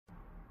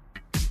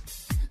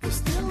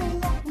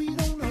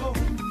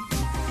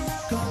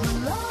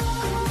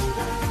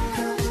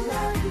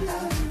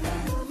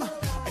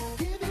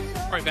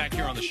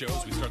the show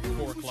as we start the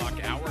 4 o'clock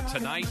hour.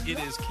 Tonight, it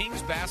is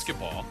Kings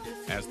basketball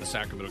as the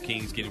Sacramento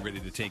Kings getting ready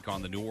to take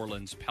on the New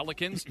Orleans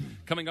Pelicans.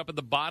 Coming up at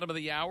the bottom of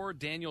the hour,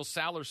 Daniel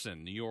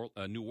Sallerson,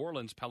 New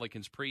Orleans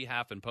Pelicans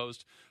pre-half and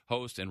post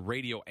host and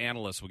radio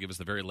analyst, will give us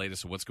the very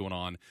latest of what's going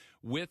on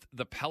with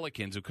the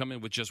Pelicans, who come in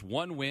with just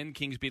one win.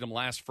 Kings beat them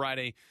last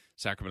Friday.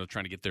 Sacramento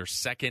trying to get their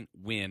second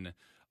win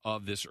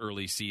of this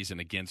early season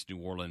against New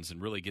Orleans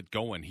and really get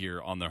going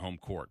here on their home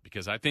court,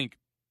 because I think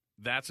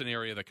that's an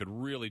area that could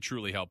really,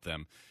 truly help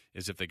them,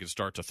 is if they could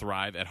start to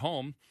thrive at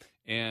home.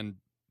 And,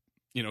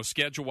 you know,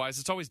 schedule-wise,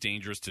 it's always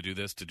dangerous to do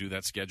this, to do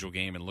that schedule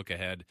game and look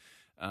ahead.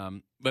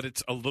 But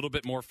it's a little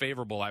bit more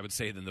favorable, I would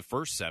say, than the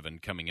first 7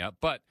 coming up.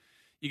 But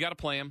you got to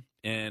play them,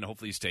 and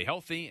hopefully you stay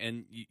healthy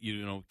and,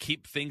 you know,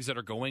 keep things that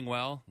are going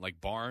well, like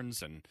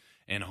Barnes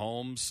and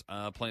Holmes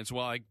playing so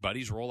well, like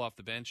Buddies roll off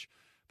the bench.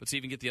 But to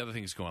even get the other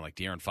things going, like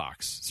De'Aaron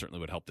Fox, certainly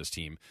would help this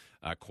team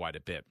quite a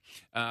bit.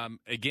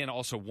 Again,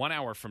 also 1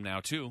 hour from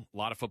now, too, a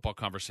lot of football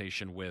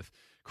conversation with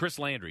Chris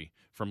Landry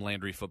from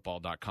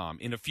LandryFootball.com.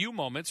 In a few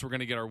moments, we're going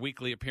to get our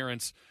weekly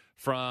appearance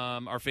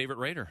from our favorite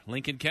Raider,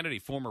 Lincoln Kennedy,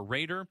 former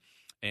Raider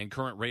and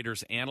current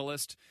Raiders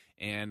analyst.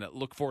 And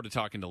look forward to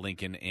talking to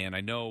Lincoln. And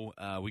I know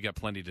we got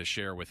plenty to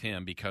share with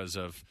him because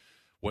of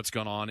what's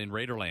gone on in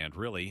Raiderland,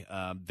 really.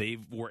 They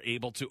were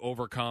able to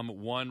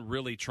overcome one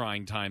really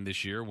trying time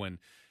this year when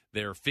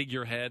their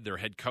figurehead, their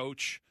head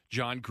coach,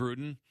 John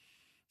Gruden,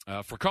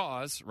 for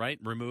cause, right,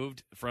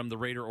 removed from the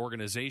Raider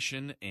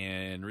organization.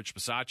 And Rich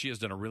Bisaccia has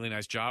done a really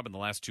nice job in the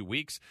last 2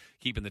 weeks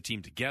keeping the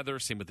team together,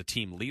 same with the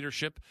team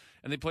leadership.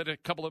 And they played a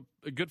couple of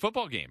good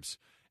football games.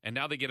 And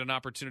now they get an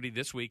opportunity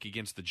this week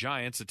against the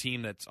Giants, a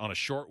team that's on a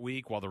short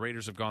week while the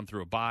Raiders have gone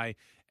through a bye,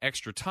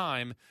 extra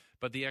time.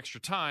 But the extra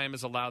time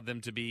has allowed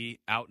them to be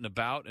out and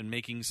about and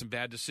making some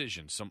bad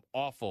decisions, some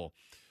awful,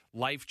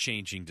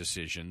 life-changing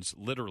decisions,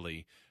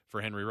 literally,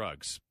 for Henry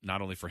Ruggs.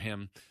 Not only for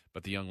him,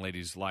 but the young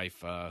lady's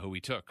life who he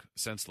took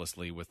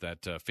senselessly with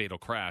that fatal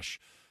crash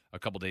a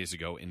couple days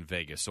ago in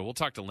Vegas. So we'll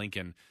talk to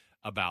Lincoln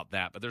about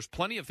that. But there's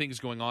plenty of things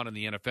going on in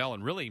the NFL,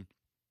 and really,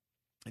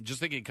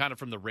 just thinking kind of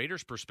from the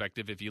Raiders'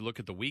 perspective, if you look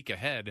at the week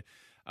ahead,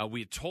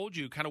 we had told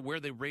you kind of where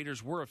the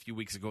Raiders were a few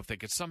weeks ago, if they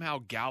could somehow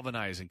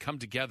galvanize and come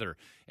together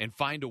and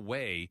find a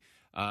way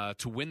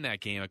to win that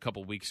game a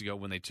couple weeks ago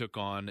when they took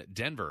on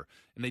Denver.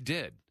 And they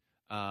did.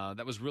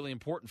 That was really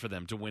important for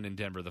them to win in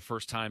Denver the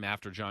first time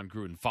after John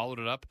Gruden. Followed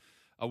it up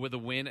with a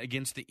win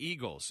against the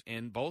Eagles.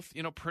 And both,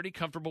 you know, pretty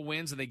comfortable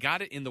wins. And they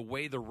got it in the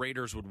way the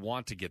Raiders would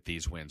want to get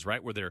these wins,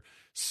 right? Where they're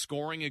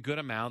scoring a good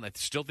amount. I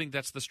still think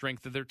that's the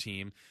strength of their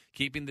team,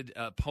 keeping the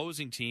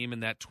opposing team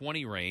in that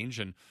 20 range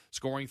and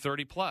scoring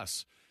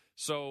 30-plus.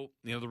 So,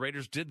 you know, the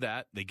Raiders did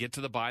that. They get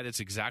to the bye. That's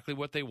exactly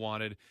what they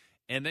wanted.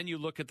 And then you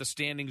look at the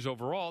standings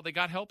overall. They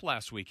got help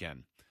last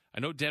weekend.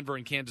 I know Denver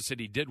and Kansas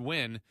City did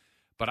win,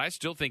 but I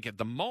still think at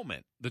the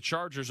moment the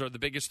Chargers are the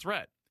biggest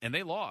threat, and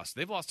they lost.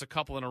 They've lost a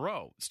couple in a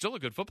row. Still a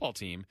good football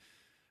team,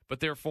 but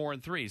they're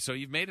 4-3. So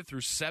you've made it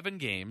through 7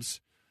 games,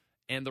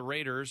 and the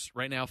Raiders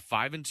right now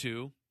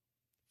 5-2,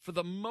 for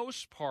the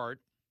most part,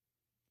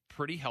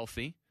 pretty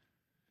healthy,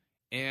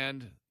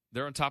 and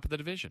they're on top of the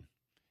division.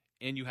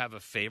 And you have a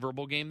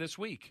favorable game this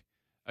week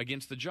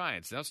against the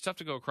Giants. Now it's tough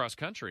to go across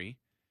country.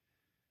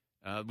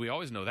 We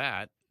always know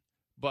that,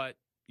 but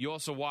you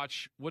also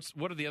watch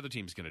what are the other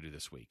teams going to do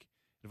this week.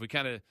 If we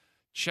kind of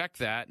check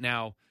that.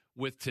 Now,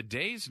 with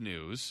today's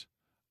news,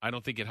 I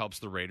don't think it helps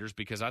the Raiders,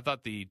 because I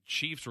thought the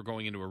Chiefs were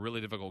going into a really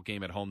difficult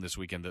game at home this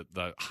weekend,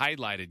 the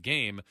highlighted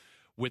game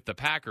with the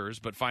Packers,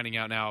 but finding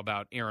out now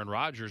about Aaron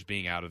Rodgers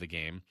being out of the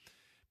game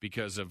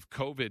because of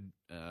COVID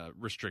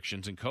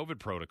restrictions and COVID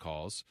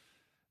protocols.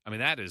 I mean,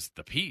 that is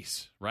the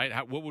piece,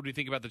 right? What would we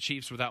think about the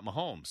Chiefs without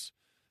Mahomes?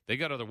 They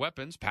got other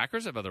weapons.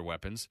 Packers have other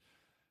weapons,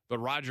 but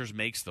Rodgers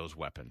makes those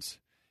weapons.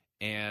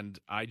 And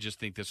I just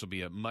think this will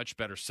be a much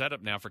better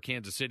setup now for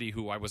Kansas City,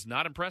 who I was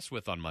not impressed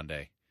with on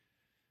Monday.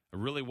 I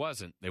really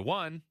wasn't. They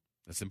won.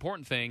 That's the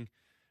important thing.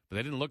 But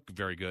they didn't look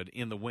very good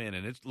in the win,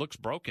 and it looks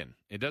broken.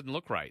 It doesn't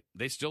look right.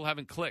 They still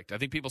haven't clicked. I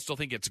think people still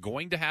think it's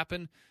going to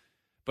happen,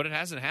 but it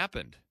hasn't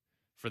happened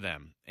for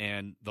them.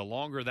 And the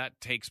longer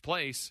that takes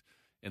place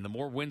and the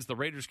more wins the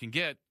Raiders can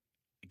get,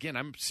 again,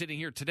 I'm sitting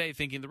here today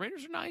thinking the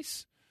Raiders are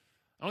nice.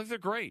 I don't think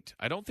they're great.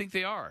 I don't think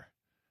they are.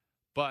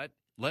 But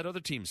let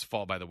other teams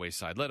fall by the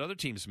wayside. Let other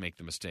teams make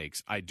the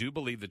mistakes. I do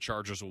believe the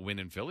Chargers will win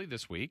in Philly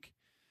this week.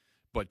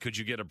 But could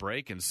you get a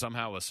break and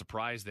somehow a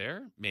surprise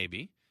there?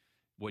 Maybe.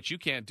 What you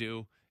can't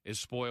do is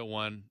spoil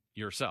one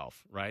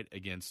yourself, right,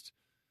 against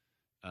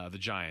the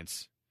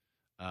Giants.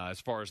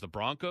 As far as the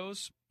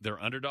Broncos,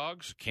 they're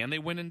underdogs. Can they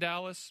win in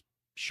Dallas?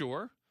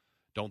 Sure.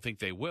 Don't think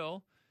they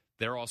will.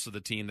 They're also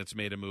the team that's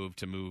made a move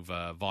to move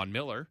Von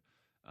Miller,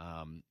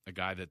 a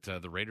guy that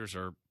the Raiders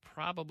are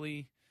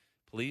probably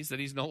pleased that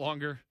he's no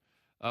longer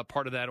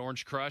part of that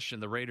Orange Crush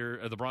and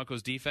the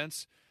Broncos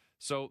defense.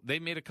 So they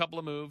made a couple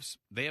of moves.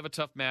 They have a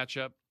tough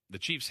matchup. The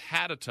Chiefs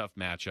had a tough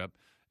matchup.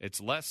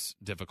 It's less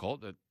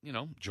difficult.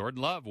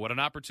 Jordan Love, what an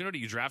opportunity.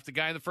 You draft a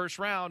guy in the first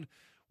round.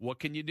 What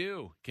can you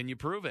do? Can you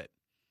prove it?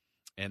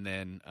 And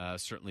then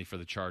certainly for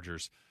the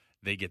Chargers,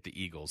 they get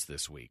the Eagles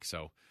this week.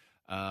 So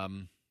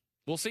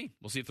we'll see.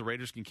 We'll see if the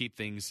Raiders can keep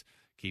things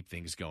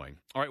going.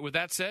 All right, with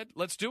that said,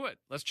 let's do it.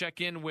 Let's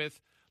check in with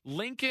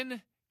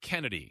Lincoln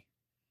Kennedy.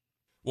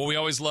 Well, we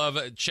always love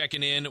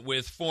checking in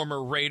with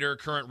former Raider,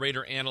 current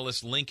Raider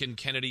analyst Lincoln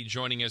Kennedy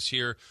joining us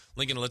here.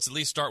 Lincoln, let's at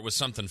least start with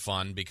something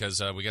fun because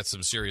we got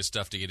some serious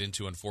stuff to get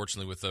into,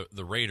 unfortunately, with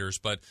the Raiders.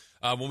 But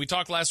when we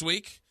talked last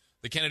week,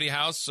 the Kennedy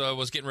house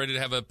was getting ready to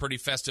have a pretty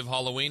festive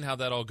Halloween. How'd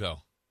that all go?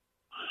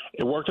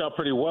 It worked out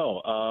pretty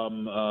well.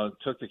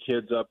 Took the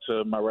kids up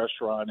to my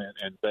restaurant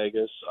in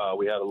Vegas.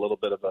 We had a little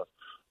bit of a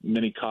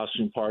mini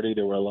costume party.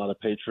 There were a lot of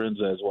patrons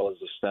as well as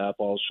the staff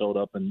all showed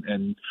up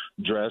in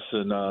dress,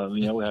 and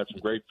we had some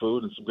great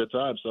food and some good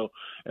times. So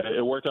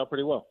it worked out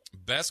pretty well.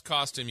 Best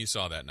costume you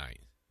saw that night?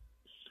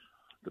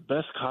 The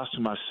best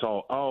costume I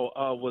saw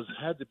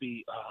had to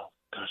be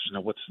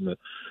what's in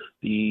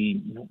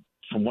the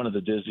from one of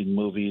the Disney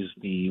movies,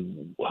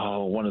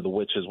 one of the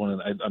witches.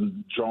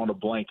 I'm drawing a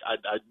blank.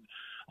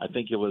 I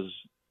think it was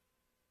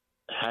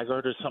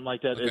Haggard or something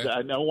like that. Okay.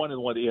 I know one of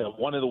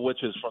the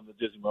witches from the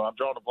Disney movie. I'm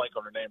drawing a blank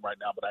on her name right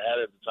now, but I had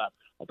it at the time.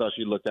 I thought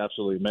she looked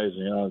absolutely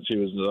amazing. She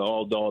was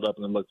all dolled up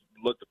and looked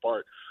the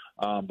part.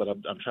 But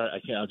I'm trying.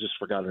 I just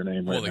forgot her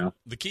name right now.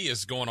 The key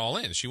is going all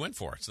in. She went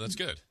for it, so that's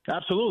good.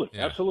 Absolutely,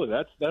 yeah. Absolutely.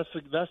 That's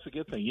the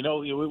good thing.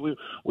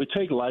 We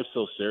take life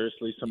so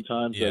seriously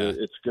sometimes Yeah.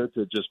 that it's good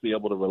to just be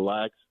able to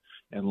relax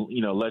and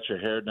let your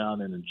hair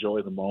down and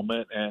enjoy the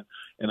moment. And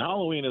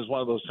Halloween is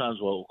one of those times.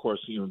 Well, of course,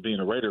 being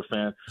a Raider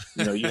fan,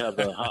 you have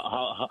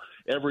the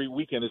every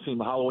weekend it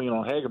seems Halloween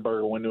on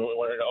Hagenberger when in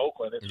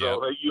Oakland. And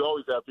so you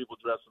always have people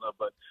dressing up,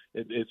 but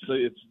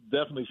it's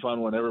definitely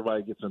fun when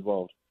everybody gets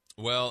involved.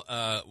 Well,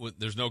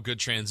 there's no good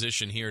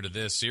transition here to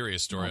this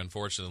serious story,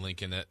 unfortunately,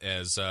 Lincoln,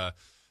 as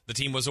the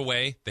team was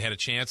away. They had a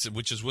chance,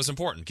 which was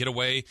important. Get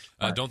away.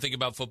 Right. Don't think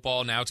about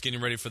football. Now it's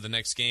getting ready for the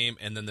next game.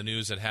 And then the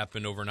news that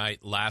happened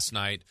overnight, last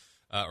night,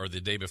 or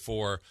the day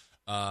before,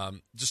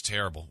 just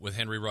terrible with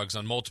Henry Ruggs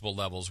on multiple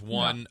levels.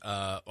 One,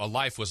 a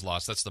life was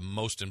lost. That's the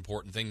most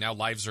important thing. Now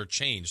lives are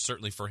changed,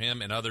 certainly for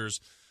him and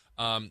others.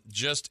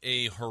 Just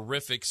a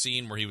horrific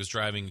scene where he was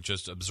driving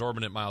just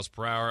absorbent miles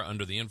per hour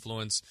under the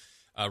influence.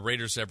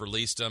 Raiders have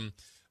released him.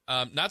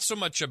 Not so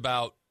much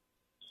about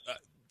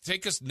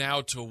take us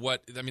now to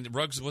what – I mean,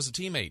 Ruggs was a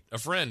teammate, a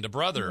friend, a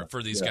brother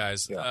for these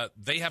guys. Yeah.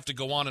 They have to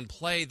go on and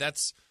play.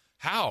 That's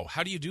how?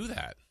 How do you do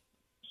that?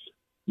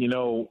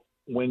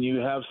 When you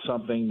have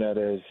something that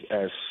is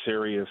as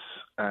serious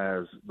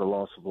as the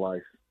loss of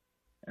life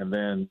and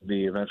then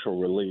the eventual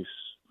release,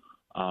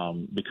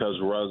 because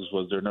Ruggs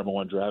was their number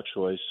one draft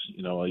choice,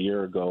 a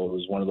year ago, it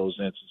was one of those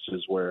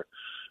instances where,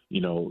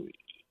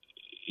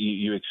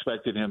 you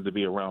expected him to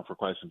be around for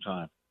quite some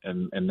time,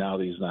 and now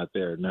that he's not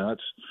there. Now,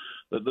 it's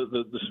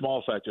the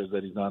small factor is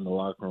that he's not in the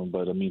locker room,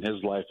 but,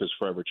 his life is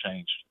forever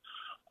changed.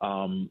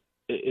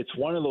 It's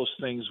one of those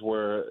things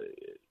where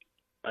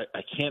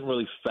I can't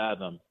really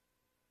fathom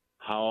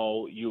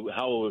how it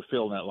would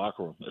feel in that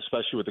locker room,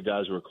 especially with the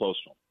guys who are close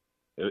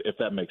to him, if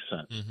that makes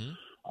sense.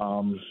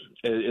 Mm-hmm.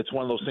 It's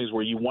one of those things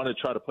where you want to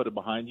try to put it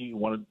behind you. You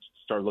want to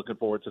start looking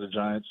forward to the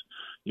Giants.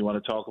 You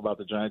want to talk about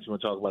the Giants. You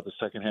want to talk about the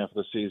second half of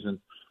the season.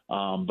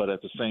 But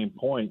at the same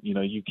point,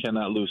 you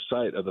cannot lose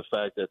sight of the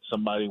fact that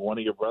one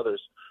of your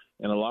brothers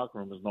in the locker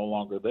room is no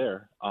longer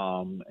there.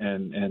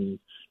 And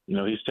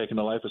he's taking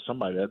the life of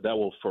somebody that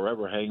will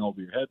forever hang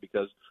over your head,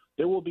 because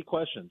there will be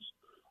questions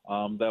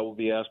that will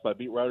be asked by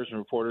beat writers and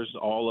reporters,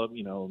 all of,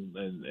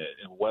 and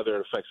whether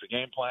it affects the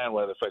game plan,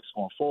 whether it affects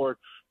going forward.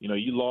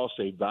 You lost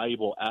a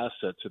valuable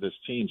asset to this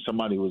team,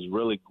 somebody who was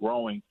really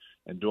growing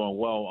and doing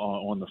well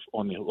on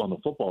the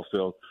football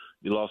field.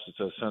 You lost it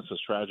to a senseless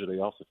tragedy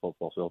off the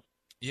football field.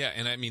 Yeah,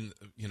 and I mean,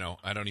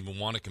 I don't even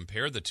want to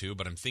compare the two,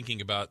 but I'm thinking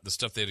about the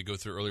stuff they had to go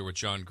through earlier with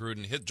John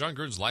Gruden. John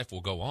Gruden's life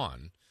will go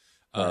on.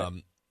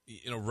 Right.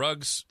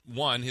 Ruggs,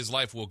 his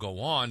life will go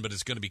on, but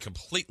it's going to be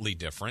completely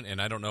different.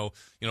 And I don't know,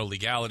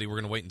 legality, we're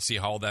going to wait and see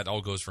how all that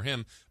all goes for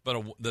him.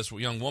 But this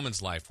young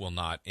woman's life will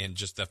not. And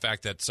just the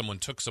fact that someone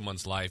took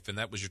someone's life and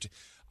that was your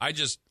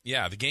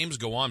the games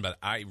go on, but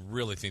I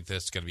really think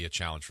that's going to be a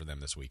challenge for them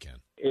this weekend.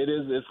 It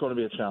is. It's going to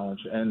be a challenge.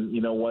 And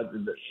you know what?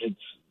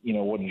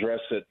 We'll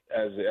address it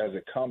as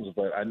it comes.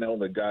 But I know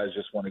the guys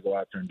just want to go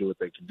out there and do what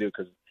they can do,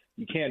 because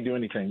you can't do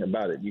anything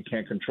about it. You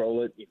can't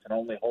control it. You can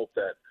only hope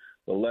that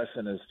the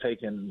lesson is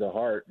taken to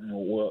heart.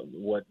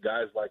 What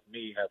guys like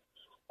me have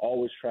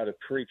always tried to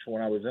preach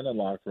when I was in the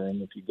locker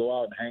room: if you go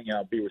out and hang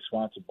out, be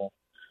responsible,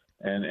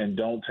 and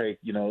don't take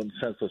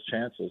senseless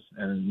chances.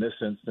 And in this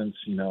instance,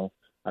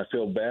 I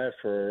feel bad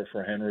for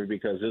Henry,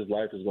 because his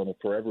life is going to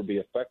forever be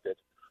affected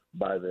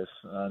by this,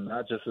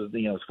 not just his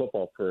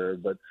football career,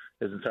 but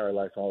his entire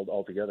life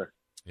altogether.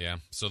 Yeah,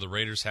 so the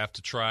Raiders have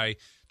to try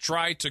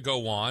to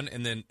go on,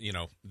 and then,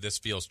 this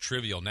feels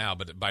trivial now,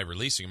 but by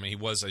releasing him, he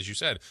was, as you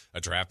said, a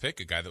draft pick,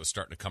 a guy that was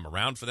starting to come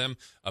around for them,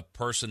 a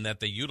person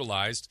that they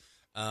utilized.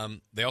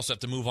 They also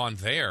have to move on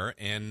there,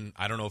 and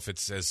I don't know if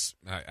it's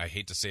I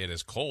hate to say it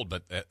as cold,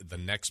 but the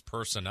next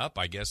person up,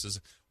 I guess,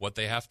 is what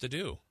they have to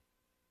do.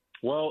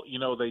 Well,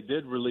 they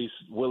did release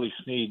Willie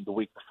Snead the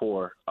week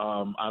before.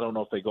 I don't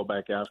know if they go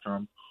back after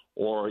him,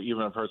 or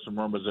even I've heard some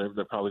rumors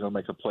they're probably going to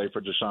make a play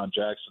for Deshaun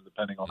Jackson,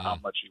 depending on how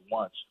much he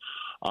wants.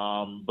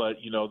 But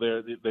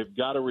they've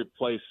got to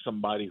replace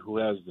somebody who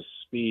has the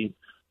speed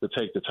to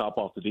take the top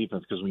off the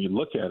defense. Because when you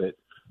look at it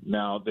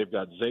now, they've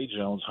got Zay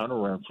Jones, Hunter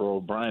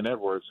Renfrow, Bryan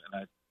Edwards,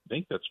 and I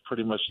think that's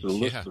pretty much the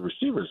list of the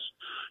receivers.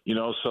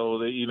 So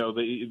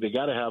they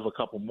got to have a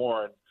couple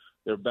more. And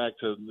they're back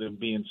to them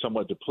being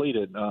somewhat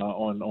depleted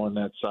on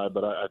that side,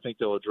 but I think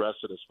they'll address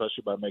it,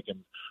 especially by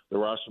making the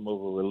roster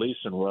move a release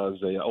and Ruggs.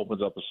 It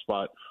opens up a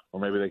spot, or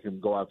maybe they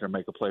can go out there and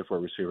make a play for a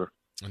receiver.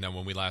 And then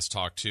when we last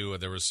talked, too,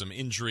 there was some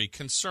injury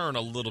concern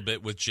a little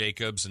bit with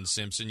Jacobs and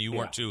Simpson. You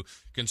weren't too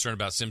concerned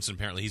about Simpson.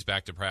 Apparently he's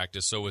back to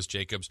practice. So was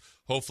Jacobs.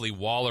 Hopefully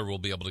Waller will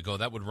be able to go.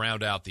 That would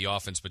round out the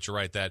offense, but you're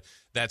right,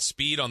 that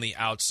speed on the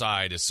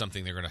outside is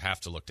something they're going to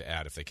have to look to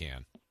add if they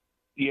can.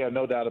 Yeah,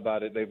 no doubt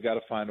about it. They've got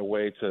to find a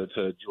way to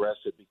address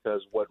it, because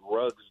what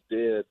Ruggs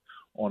did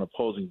on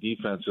opposing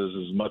defenses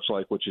is much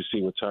like what you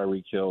see with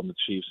Tyreek Hill and the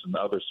Chiefs and the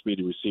other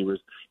speedy receivers.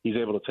 He's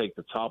able to take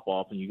the top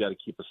off, and you got to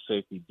keep a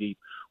safety deep,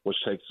 which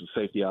takes the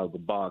safety out of the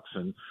box.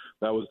 And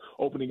that was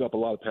opening up a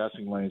lot of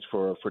passing lanes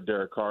for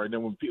Derek Carr. And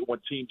then when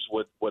teams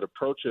would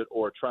approach it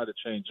or try to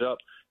change up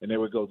and they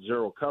would go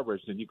zero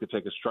coverage, then you could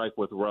take a strike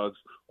with Ruggs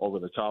over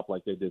the top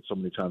like they did so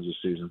many times this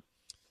season.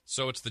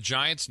 So it's the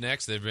Giants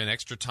next. They've been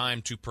extra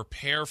time to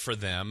prepare for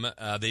them.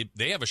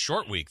 They have a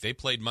short week. They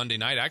played Monday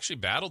night, actually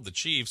battled the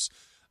Chiefs.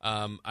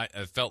 I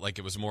felt like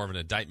it was more of an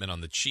indictment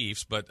on the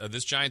Chiefs, but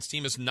this Giants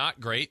team is not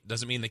great.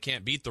 Doesn't mean they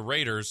can't beat the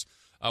Raiders.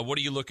 What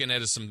are you looking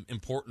at as some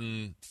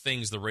important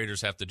things the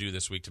Raiders have to do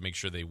this week to make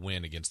sure they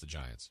win against the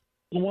Giants?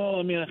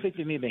 Well, I think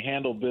they need to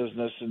handle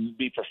business and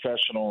be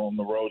professional on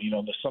the road.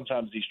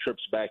 Sometimes these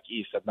trips back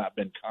east have not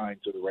been kind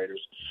to the Raiders.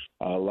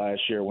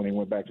 Last year when they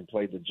went back and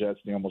played the Jets,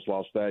 they almost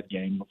lost that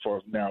game before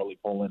narrowly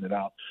pulling it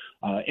out.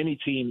 Any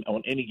team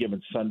on any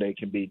given Sunday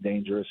can be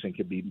dangerous and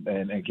can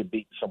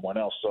beat someone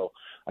else. So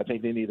I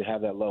think they need to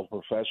have that level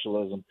of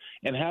professionalism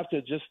and have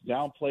to just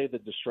downplay the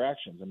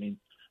distractions.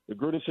 The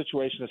Gruden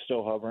situation is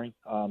still hovering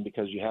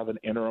because you have an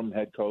interim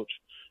head coach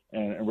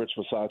and Rich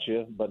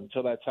Bisaccia, but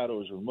until that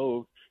title is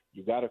removed,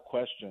 you got to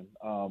question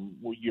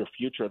your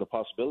future, the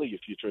possibility of your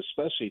future,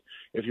 especially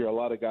if you're a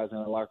lot of guys in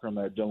the locker room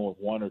that are dealing with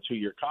 1 or 2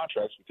 year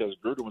contracts, because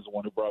Gruden was the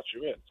one who brought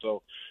you in.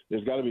 So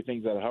there's got to be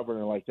things that are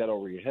hovering like that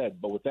over your head.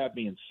 But with that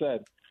being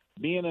said,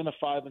 being in a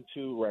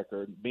 5-2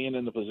 record, being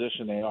in the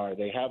position they are,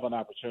 they have an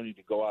opportunity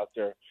to go out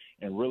there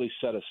and really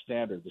set a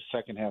standard the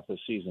second half of the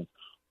season.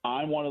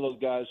 I'm one of those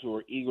guys who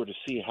are eager to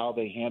see how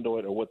they handle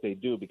it or what they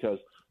do, because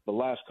the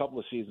last couple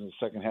of seasons,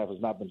 the second half has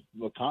not been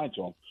kind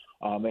to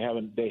them. They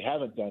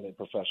haven't done it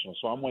professional.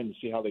 So I'm waiting to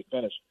see how they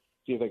finish,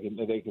 see if they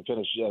can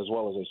finish as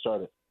well as they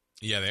started.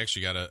 Yeah, they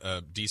actually got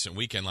a decent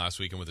weekend last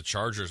weekend with the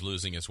Chargers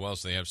losing as well.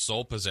 So they have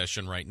sole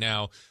possession right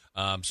now.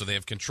 So they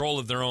have control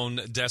of their own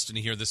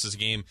destiny here. This is a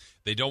game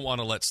they don't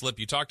want to let slip.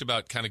 You talked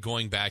about kind of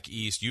going back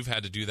east. You've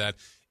had to do that.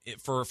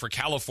 For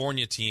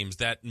California teams,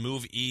 that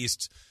move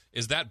east,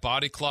 is that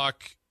body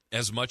clock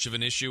as much of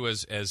an issue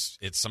as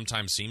it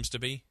sometimes seems to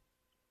be?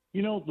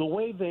 The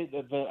way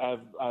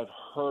I've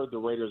heard the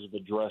Raiders have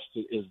addressed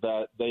it is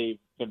that they've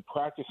been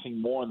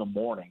practicing more in the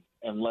morning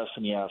and less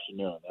in the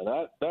afternoon.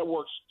 And that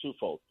works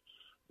twofold.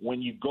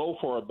 When you go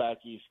for a back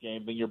east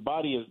game, then your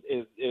body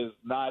is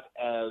not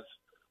as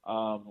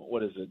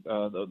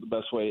the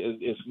best way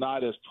it's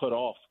not as put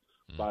off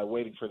by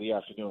waiting for the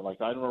afternoon.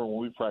 Like I remember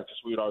when we practiced,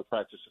 we would always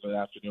practice in the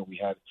afternoon.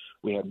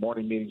 We had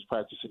morning meetings,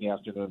 practice in the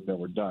afternoon, and then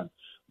we're done.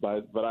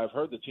 But I've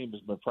heard the team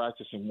has been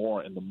practicing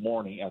more in the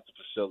morning at the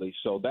facility,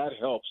 so that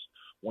helps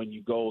when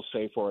you go,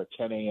 say, for a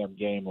 10 a.m.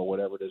 game or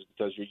whatever it is,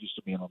 because you're used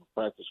to being on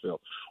the practice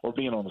field or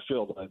being on the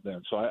field right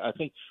then. So I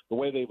think the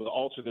way they would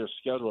alter their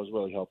schedule has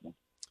really helped them.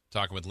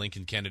 Talking with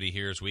Lincoln Kennedy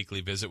here, his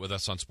weekly visit with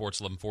us on Sports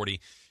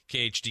 1140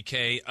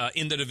 KHDK.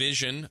 In the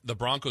division, the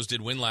Broncos did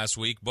win last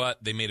week,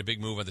 but they made a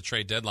big move at the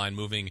trade deadline,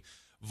 moving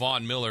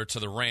Von Miller to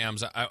the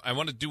Rams. I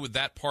want to do with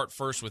that part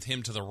first with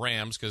him to the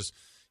Rams because,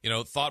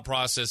 thought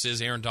process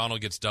is Aaron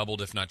Donald gets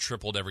doubled, if not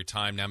tripled, every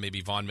time. Now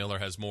maybe Von Miller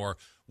has more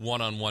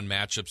one-on-one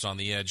matchups on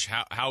the edge.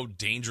 How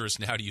dangerous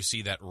now do you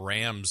see that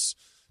Rams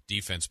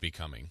defense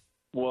becoming?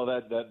 Well,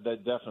 that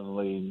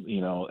definitely,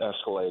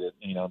 escalated.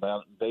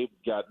 Now they've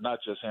got not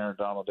just Aaron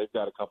Donald, they've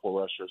got a couple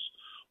of rushers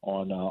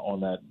on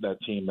that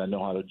team that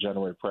know how to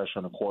generate pressure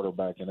on a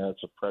quarterback, and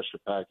that's a pressure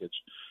package.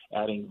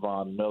 Adding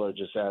Von Miller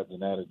just adds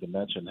an added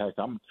dimension. Heck,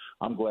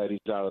 I'm glad he's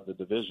out of the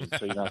division,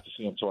 so you don't have to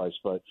see him twice.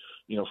 But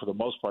for the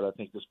most part, I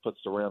think this puts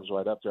the Rams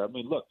right up there.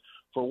 Look,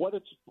 for what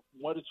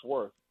it's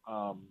worth,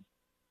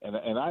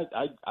 and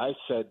I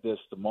said this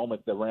the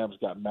moment the Rams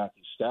got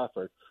Matthew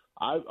Stafford.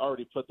 I've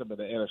already put them in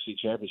the NFC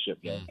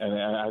Championship game, and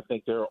I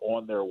think they're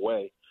on their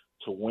way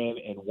to win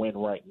and win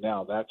right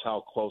now. That's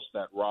how close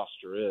that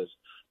roster is.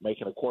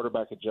 Making a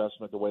quarterback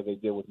adjustment the way they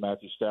did with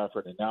Matthew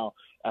Stafford, and now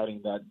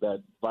adding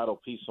that vital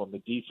piece on the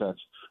defense.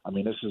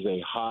 This is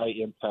a high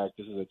impact.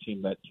 This is a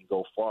team that can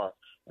go far,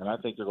 and I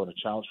think they're going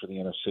to challenge for the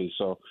NFC.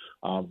 So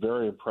I'm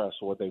very impressed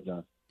with what they've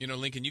done. You know,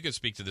 Lincoln, you could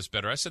speak to this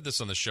better. I said this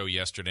on the show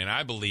yesterday, and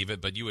I believe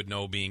it, but you would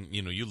know being,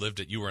 you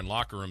lived it, you were in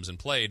locker rooms and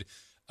played.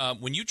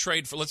 When you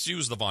trade for, let's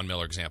use the Von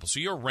Miller example. So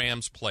you're a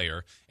Rams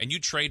player, and you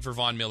trade for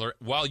Von Miller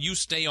while you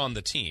stay on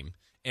the team,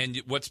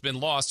 and what's been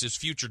lost is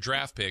future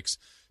draft picks.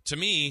 To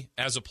me,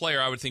 as a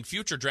player, I would think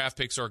future draft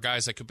picks are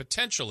guys that could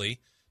potentially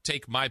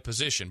take my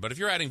position. But if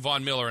you're adding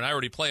Von Miller and I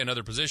already play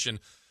another position,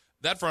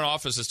 that front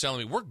office is telling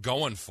me we're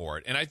going for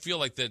it. And I feel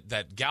like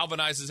that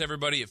galvanizes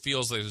everybody. It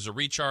feels like there's a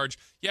recharge.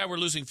 Yeah, we're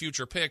losing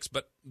future picks,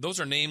 but those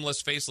are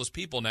nameless, faceless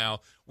people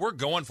now. We're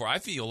going for it. I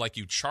feel like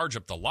you charge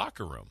up the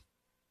locker room.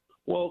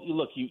 Well,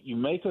 look, you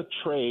make a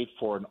trade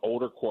for an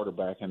older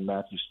quarterback in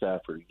Matthew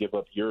Stafford. You give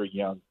up your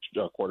young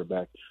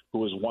quarterback who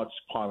was once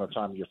upon a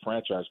time your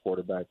franchise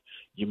quarterback.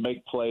 You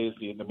make plays.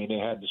 I mean, they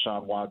had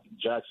Deshaun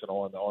Jackson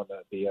on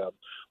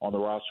the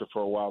roster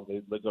for a while.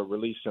 They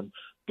released him.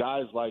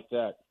 Guys like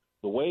that.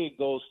 The way it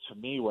goes to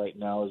me right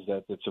now is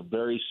that it's a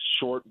very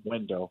short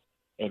window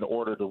in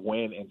order to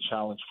win and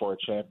challenge for a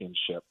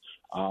championship.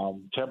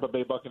 Tampa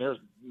Bay Buccaneers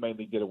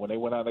mainly did it when they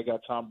went out. They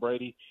got Tom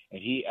Brady,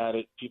 and he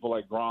added people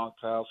like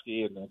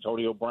Gronkowski and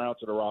Antonio Brown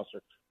to the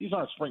roster. These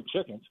aren't spring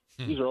chickens.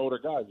 These are older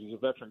guys. These are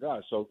veteran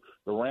guys. So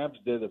the Rams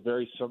did a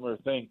very similar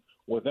thing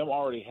with them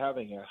already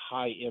having a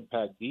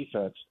high-impact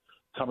defense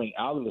coming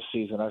out of the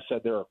season. I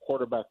said they're a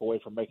quarterback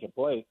away from making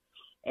plays.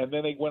 And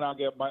then they went out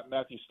and got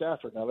Matthew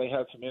Stafford. Now, they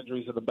had some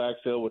injuries in the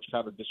backfield, which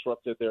kind of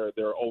disrupted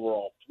their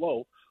overall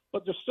flow.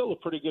 But they're still a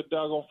pretty good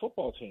doggone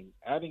football team.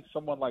 Adding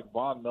someone like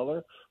Von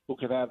Miller who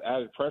can have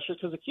added pressure,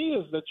 because the key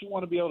is that you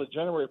want to be able to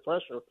generate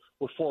pressure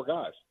with four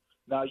guys.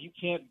 Now, you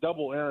can't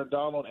double Aaron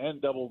Donald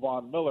and double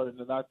Von Miller, and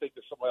then I think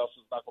that somebody else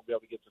is not going to be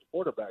able to get to the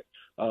quarterback.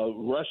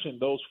 Rushing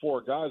those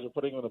four guys or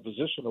putting him in a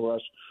position to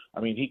rush,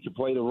 I mean, he can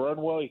play the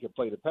run well, he can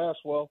play the pass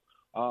well.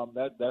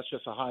 That's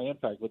just a high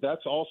impact. But that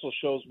also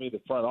shows me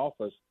the front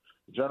office,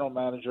 general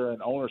manager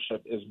and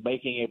ownership is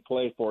making a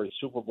play for a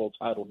Super Bowl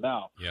title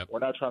now. Yep. We're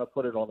not trying to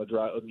put it on the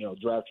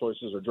draft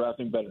choices or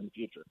drafting better in the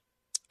future.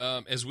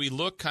 As we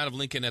look kind of,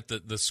 Lincoln, at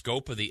the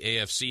scope of the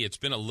AFC, it's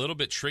been a little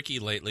bit tricky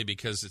lately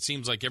because it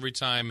seems like every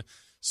time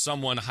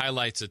someone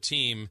highlights a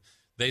team,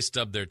 they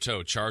stub their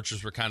toe.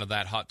 Chargers were kind of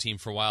that hot team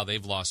for a while.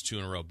 They've lost 2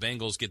 in a row.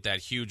 Bengals get that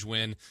huge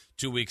win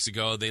 2 weeks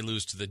ago. They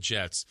lose to the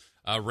Jets.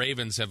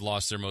 Ravens have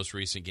lost their most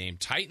recent game.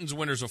 Titans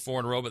winners of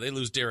 4 in a row, but they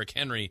lose Derrick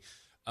Henry.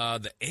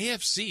 The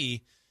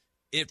AFC,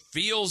 it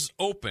feels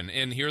open.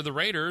 And here are the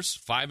Raiders,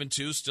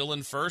 5-2, still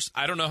in first.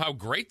 I don't know how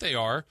great they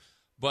are,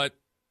 but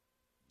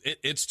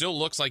it still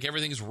looks like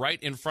everything's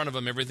right in front of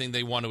them. Everything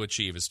they want to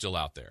achieve is still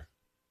out there.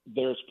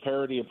 There's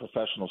parity in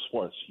professional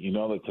sports. You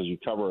know that because you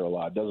cover a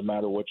lot. It doesn't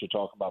matter what you're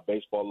talking about.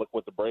 Baseball, look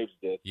what the Braves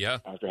did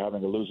after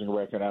having a losing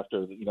record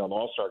after the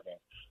All-Star game.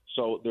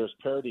 So there's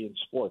parity in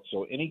sports.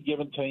 So any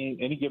given time,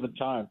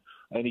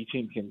 any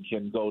team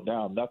can go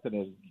down. Nothing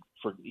is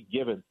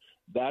forgiven.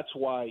 That's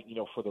why,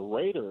 for the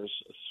Raiders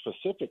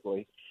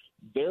specifically,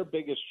 their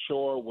biggest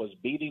chore was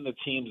beating the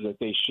teams that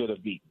they should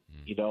have beaten.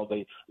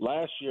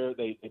 Last year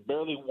they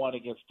barely won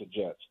against the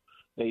Jets.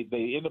 They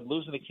ended up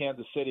losing to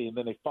Kansas City, and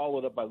then they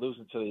followed up by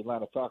losing to the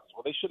Atlanta Falcons.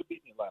 Well, they should have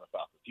beaten the Atlanta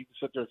Falcons. You can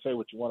sit there and say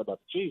what you want about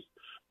the Chiefs,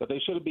 but they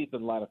should have beaten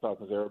the Atlanta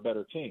Falcons. They're a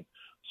better team.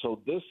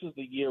 So this is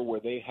the year where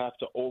they have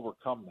to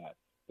overcome that.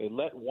 They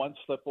let one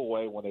slip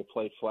away when they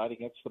played flat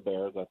against the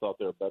Bears. I thought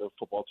they were a better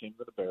football team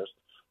than the Bears.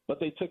 But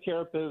they took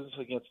care of business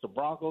against the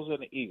Broncos and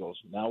the Eagles.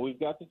 Now we've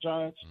got the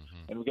Giants,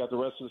 and we've got the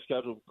rest of the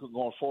schedule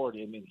going forward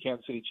in the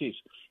Kansas City Chiefs.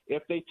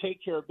 If they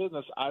take care of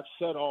business, I've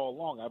said all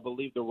along, I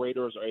believe the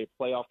Raiders are a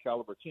playoff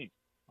caliber team.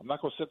 I'm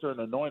not going to sit there and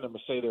anoint them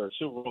and say they're a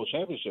Super Bowl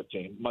championship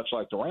team, much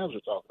like the Rams are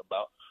talking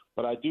about.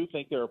 But I do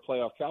think they're a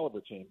playoff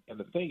caliber team. And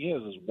the thing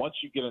is once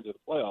you get into the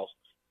playoffs,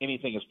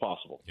 anything is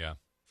possible. Yeah,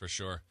 for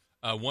sure.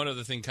 One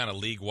other thing kind of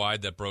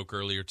league-wide that broke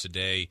earlier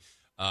today,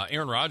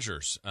 Aaron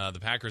Rodgers. The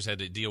Packers had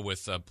to deal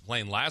with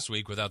playing last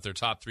week without their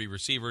top 3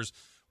 receivers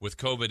with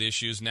COVID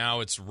issues.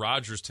 Now it's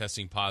Rodgers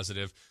testing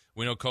positive.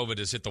 We know COVID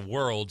has hit the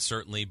world,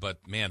 certainly,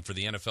 but, man, for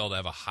the NFL to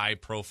have a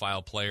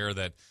high-profile player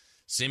that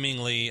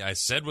seemingly, I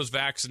said, was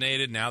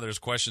vaccinated, now there's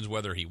questions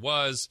whether he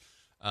was.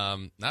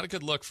 Not a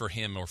good look for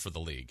him or for the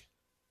league.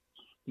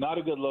 Not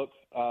a good look,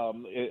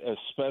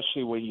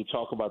 especially when you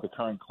talk about the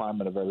current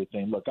climate of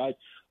everything. Look,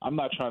 I'm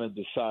not trying to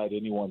decide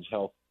anyone's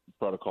health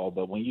protocol,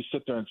 but when you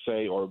sit there and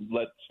say or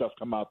let stuff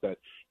come out that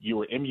you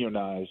were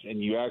immunized and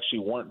you actually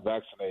weren't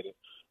vaccinated,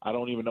 I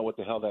don't even know what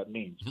the hell that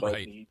means. But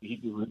right.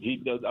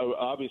 He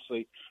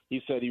obviously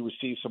he said he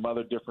received some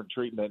other different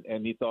treatment,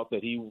 and he thought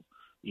that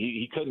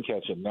he couldn't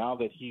catch it. Now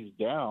that he's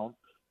down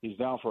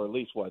for at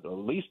least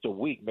a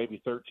week, maybe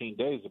 13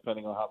 days,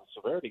 depending on how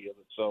the severity of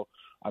it. So,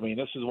 I mean,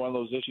 this is one of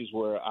those issues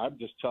where I'm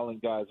just telling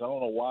guys, I don't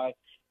know why.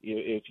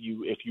 If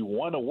you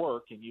want to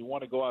work and you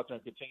want to go out there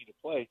and continue to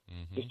play,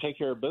 just take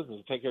care of business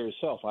and take care of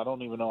yourself. I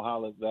don't even know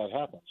how that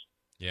happens.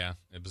 Yeah,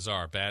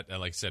 bizarre. Bad,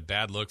 like I said,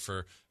 bad look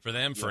for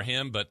them, for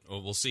him. But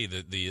we'll see.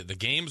 The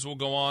games will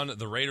go on.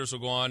 The Raiders will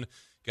go on.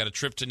 Got a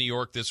trip to New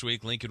York this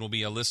week. Lincoln will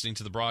be listening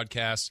to the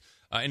broadcast.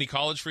 Any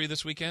college for you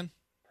this weekend?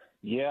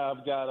 Yeah,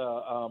 I've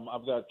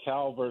got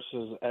Cal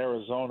versus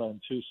Arizona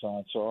in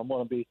Tucson, so I'm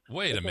going to be.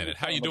 Wait a minute,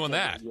 how are you doing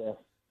that? Yeah.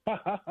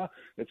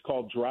 It's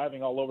called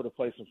driving all over the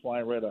place and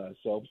flying red eyes.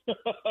 So.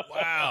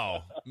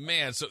 Wow,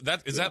 man! So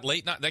is that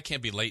late night? That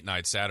can't be late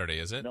night Saturday,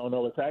 is it?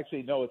 No, it's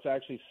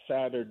actually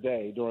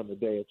Saturday during the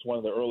day. It's one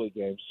of the early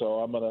games.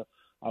 So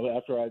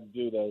after I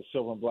do the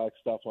silver and black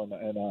stuff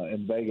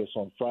in Vegas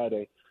on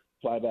Friday,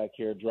 fly back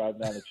here, drive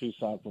down to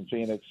Tucson from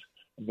Phoenix,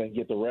 and then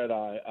get the red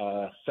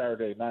eye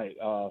Saturday night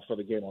for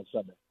the game on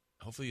Sunday.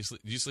 Hopefully you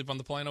sleep. Do you sleep on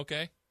the plane?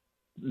 Okay.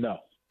 No,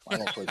 I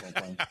don't sleep on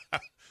planes.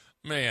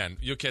 Man,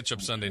 you'll catch up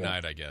Sunday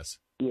night, I guess.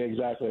 Yeah,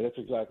 exactly. That's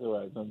exactly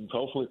right. And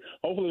hopefully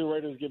the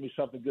Raiders give me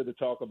something good to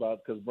talk about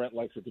because Brent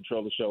likes to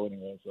control the show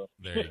anyway. So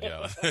there you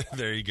go.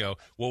 There you go.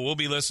 Well, we'll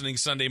be listening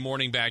Sunday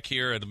morning back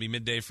here. It'll be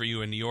midday for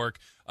you in New York.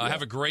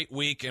 Have a great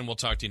week, and we'll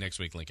talk to you next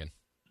week, Lincoln.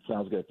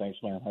 Sounds good. Thanks,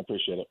 man. I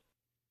appreciate it.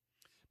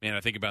 Man,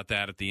 I think about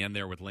that at the end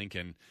there with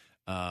Lincoln.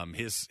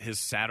 His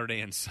Saturday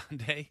and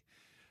Sunday.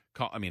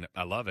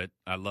 I love it.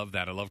 I love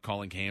that. I love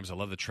calling games. I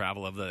love the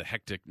travel, of the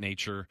hectic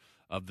nature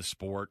of the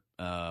sport,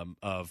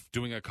 of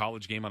doing a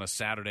college game on a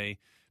Saturday,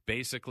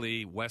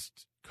 basically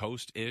West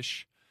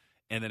Coast-ish,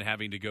 and then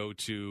having to go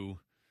to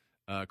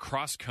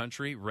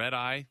cross-country,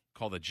 red-eye,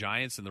 call the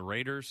Giants and the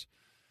Raiders.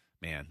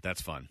 Man,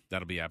 that's fun.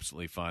 That'll be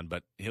absolutely fun.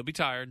 But he'll be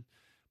tired,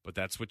 but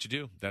that's what you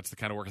do. That's the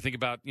kind of work. I think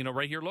about,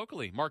 right here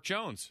locally, Mark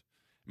Jones.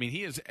 I mean,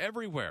 he is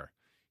everywhere.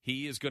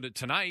 He is good at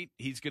tonight.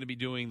 He's going to be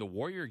doing the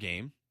Warrior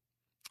game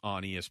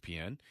on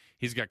ESPN.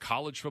 He's got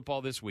college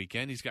football this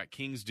weekend. He's got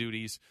Kings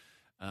duties.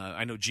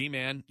 I know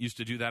G-Man used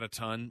to do that a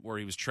ton where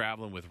he was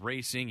traveling with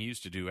racing. He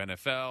used to do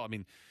NFL. I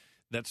mean,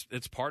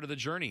 it's part of the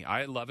journey.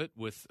 I love it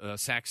with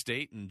Sac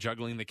State and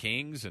juggling the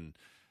Kings. And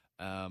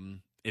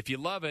if you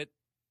love it,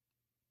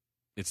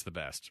 it's the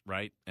best,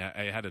 right?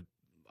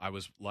 I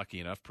was lucky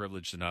enough,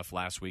 privileged enough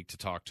last week to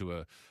talk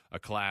to a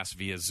class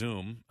via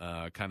Zoom,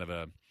 kind of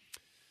a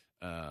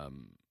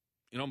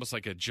almost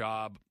like a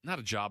job, not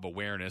a job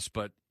awareness,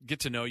 but get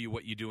to know you,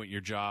 what you do at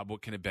your job,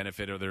 what can it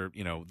benefit other,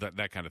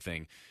 that kind of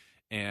thing.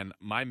 And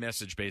my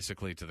message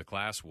basically to the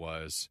class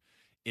was,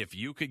 if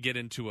you could get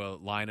into a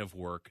line of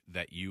work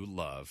that you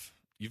love,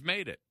 you've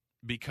made it.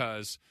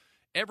 Because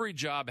every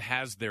job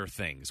has their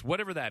things,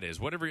 whatever that is.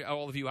 Whatever,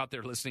 all of you out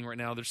there listening right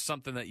now, there's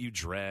something that you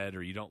dread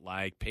or you don't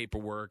like,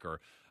 paperwork or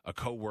a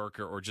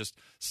coworker or just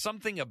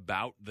something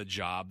about the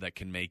job that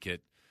can make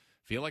it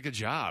feel like a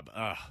job.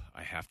 I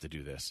have to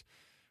do this.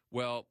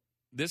 Well,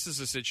 this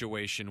is a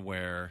situation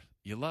where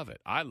you love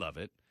it. I love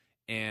it.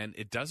 And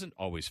it doesn't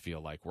always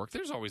feel like work.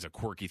 There's always a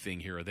quirky thing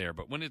here or there.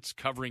 But when it's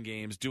covering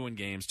games, doing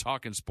games,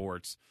 talking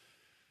sports,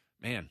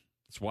 man,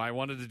 that's why I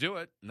wanted to do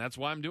it. And that's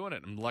why I'm doing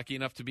it. I'm lucky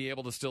enough to be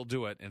able to still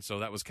do it. And so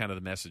that was kind of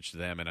the message to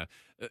them. And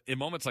in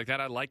moments like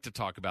that, I like to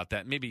talk about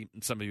that. Maybe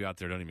some of you out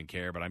there don't even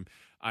care, but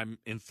I'm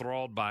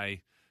enthralled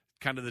by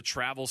kind of the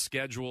travel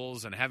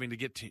schedules and having to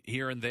get to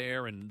here and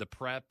there and the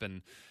prep.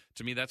 And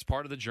to me, that's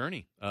part of the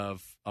journey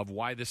of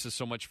why this is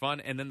so much fun.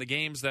 And then the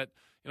games that,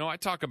 I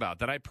talk about,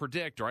 that I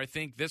predict, or I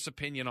think this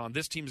opinion on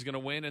this team is going to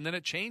win, and then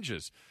it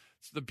changes.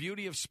 It's the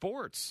beauty of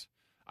sports.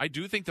 I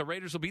do think the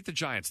Raiders will beat the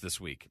Giants this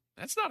week.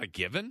 That's not a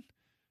given,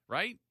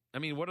 right? I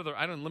mean, let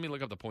me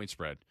look up the point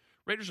spread.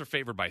 Raiders are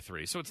favored by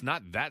 3, so it's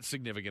not that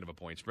significant of a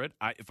point spread.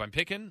 If I'm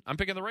picking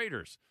the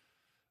Raiders.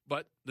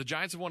 But the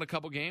Giants have won a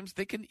couple games.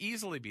 They can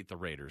easily beat the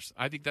Raiders.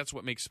 I think that's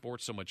what makes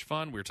sports so much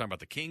fun. We were talking about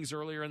the Kings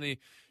earlier in the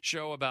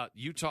show about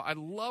Utah. I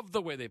love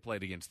the way they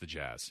played against the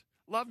Jazz.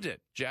 Loved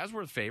it. Jazz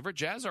were the favorite.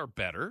 Jazz are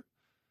better.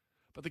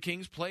 But the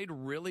Kings played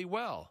really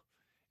well.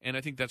 And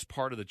I think that's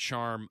part of the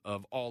charm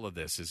of all of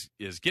this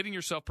is getting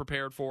yourself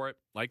prepared for it,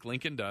 like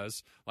Lincoln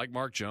does, like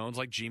Mark Jones,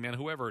 like G-Man,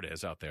 whoever it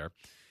is out there,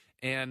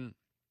 and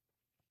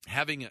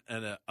having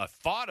a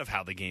thought of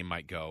how the game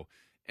might go.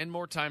 And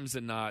more times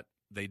than not,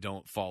 they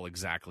don't fall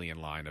exactly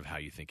in line of how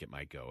you think it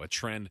might go. A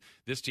trend,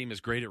 this team is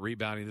great at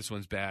rebounding, this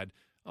one's bad.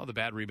 Oh, the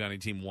bad rebounding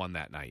team won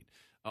that night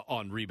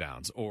on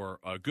rebounds. Or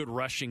a good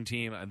rushing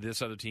team, and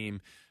this other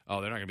team, they're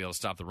not going to be able to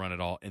stop the run at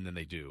all, and then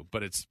they do.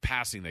 But it's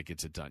passing that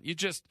gets it done. You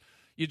just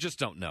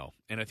don't know.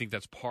 And I think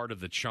that's part of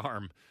the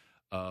charm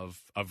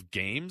of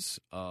games,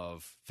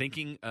 of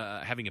thinking,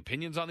 having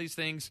opinions on these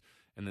things,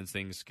 and then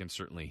things can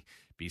certainly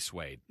be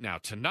swayed. Now,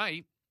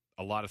 tonight,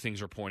 a lot of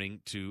things are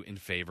pointing to in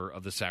favor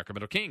of the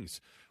Sacramento Kings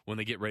when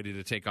they get ready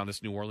to take on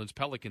this New Orleans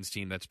Pelicans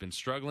team that's been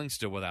struggling,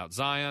 still without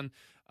Zion.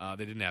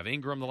 They didn't have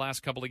Ingram the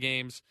last couple of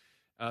games.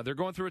 They're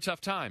going through a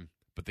tough time,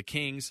 but the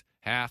Kings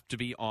have to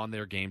be on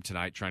their game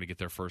tonight trying to get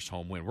their first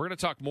home win. We're going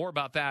to talk more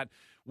about that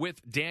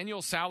with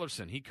Daniel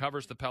Sallerson. He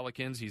covers the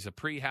Pelicans. He's a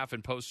pre, half,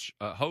 and post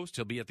host.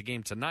 He'll be at the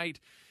game tonight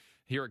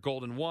here at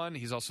Golden One.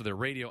 He's also their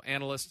radio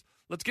analyst.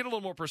 Let's get a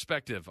little more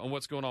perspective on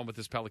what's going on with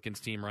this Pelicans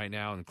team right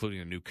now, including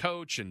a new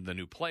coach and the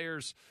new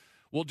players.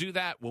 We'll do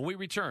that when we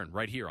return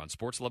right here on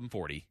Sports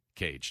 1140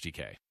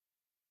 KHTK.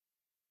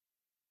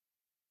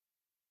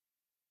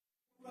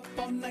 We're up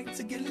all night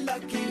to get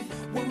lucky.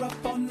 We're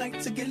up all night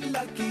to get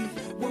lucky.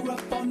 We're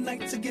up all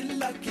night to get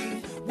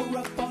lucky. We're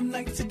up all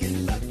night to get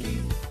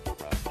lucky.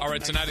 All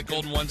right, tonight at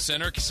Golden One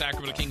Center,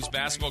 Sacramento Kings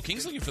basketball.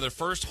 Kings looking for their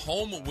first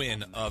home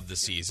win of the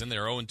season.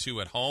 They're 0-2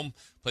 at home,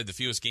 played the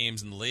fewest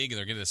games in the league, and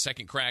they're getting a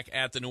second crack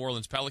at the New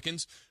Orleans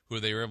Pelicans, who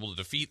they were able to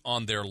defeat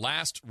on their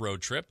last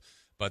road trip.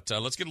 But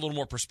let's get a little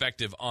more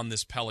perspective on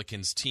this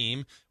Pelicans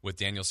team with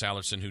Daniel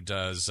Sallerson, who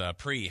does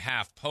pre,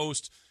 half,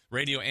 post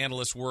radio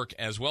analyst work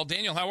as well.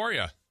 Daniel, how are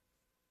you?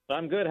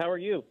 I'm good. How are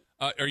you?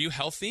 Are you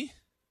healthy?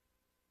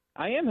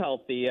 I am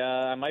healthy.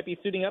 I might be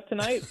suiting up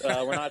tonight.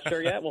 We're not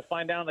sure yet. We'll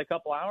find out in a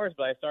couple hours,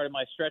 but I started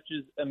my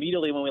stretches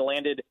immediately when we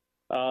landed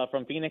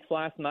from Phoenix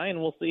last night, and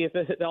we'll see if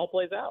it all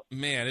plays out.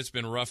 Man, it's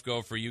been a rough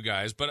go for you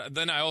guys. But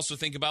then I also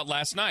think about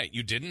last night.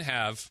 You didn't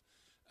have,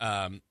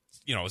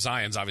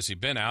 Zion's obviously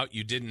been out.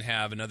 You didn't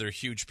have another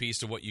huge piece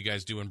to what you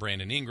guys do in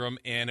Brandon Ingram.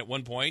 And at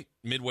one point,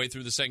 midway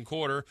through the second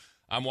quarter,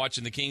 I'm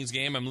watching the Kings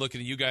game. I'm looking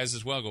at you guys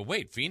as well. I go,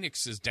 wait,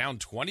 Phoenix is down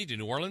 20 to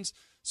New Orleans?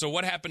 So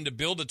what happened to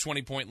build a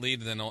 20-point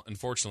lead and then,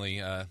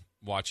 unfortunately,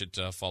 watch it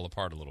fall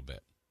apart a little bit?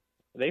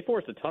 They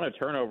forced a ton of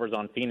turnovers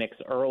on Phoenix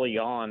early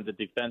on. The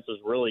defense was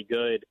really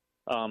good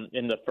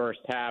in the first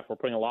half. We're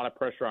putting a lot of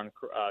pressure on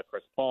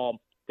Chris Paul.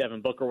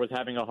 Devin Booker was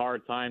having a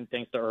hard time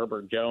thanks to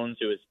Herbert Jones,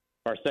 who is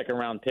our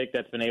second-round pick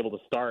that's been able to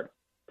start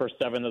for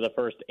 7 of the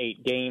first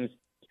 8 games.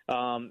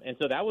 And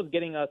so that was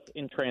getting us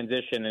in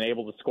transition and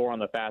able to score on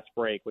the fast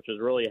break, which was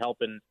really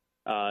helping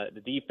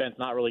the defense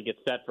not really get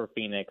set for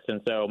Phoenix. And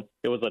so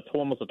it was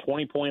almost a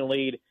 20-point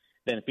lead.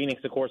 Then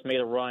Phoenix, of course, made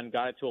a run,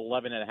 got it to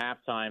 11 at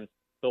halftime.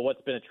 So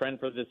what's been a trend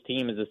for this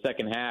team is the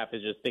second half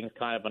is just things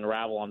kind of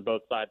unravel on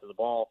both sides of the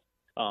ball.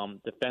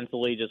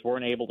 Defensively, just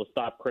weren't able to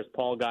stop Chris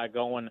Paul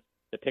going,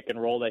 the pick and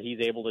roll that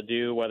he's able to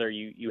do, whether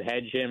you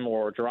hedge him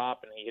or drop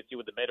and he hits you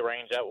with the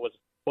mid-range. That was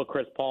what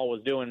Chris Paul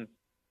was doing.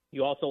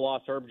 You also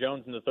lost Herb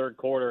Jones in the third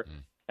quarter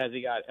as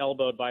he got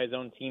elbowed by his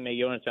own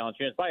teammate, Jonas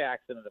Valanciunas, by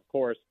accident, of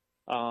course.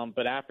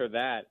 But after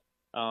that,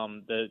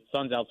 the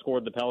Suns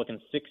outscored the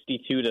Pelicans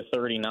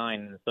 62-39,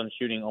 and the Suns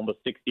shooting almost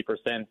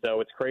 60%.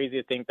 So it's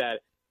crazy to think that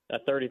a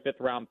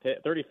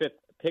 35th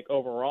pick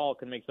overall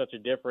can make such a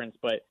difference.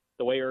 But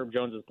the way Herb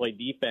Jones has played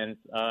defense,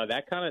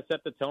 that kind of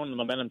set the tone, and the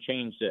momentum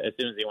changed as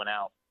soon as he went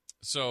out.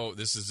 So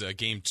this is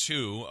game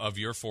 2 of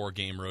your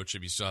 4-game road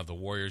trip. You still have the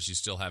Warriors. You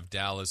still have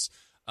Dallas.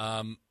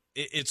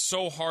 It's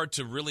so hard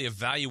to really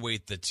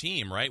evaluate the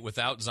team, right?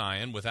 Without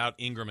Zion, without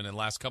Ingram in the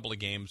last couple of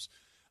games.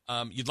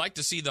 You'd like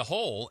to see the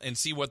whole and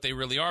see what they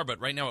really are, but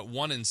right now at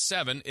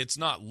 1-7, it's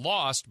not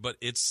lost, but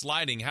it's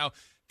sliding.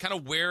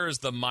 Where is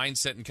the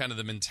mindset and kind of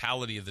the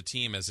mentality of the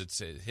team as it's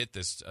hit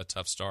this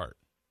tough start?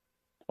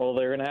 Well,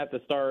 they're going to have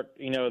to start.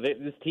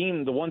 This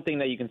team. The one thing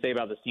that you can say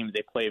about this team is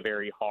they play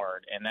very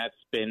hard, and that's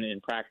been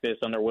in practice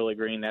under Willie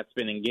Green. That's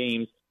been in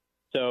games.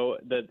 So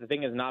the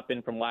thing has not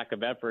been from lack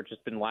of effort; it's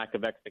just been lack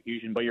of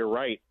execution. But you're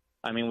right.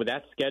 I mean, with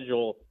that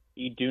schedule,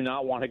 you do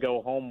not want to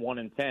go home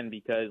 1-10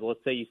 because let's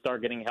say you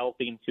start getting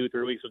healthy in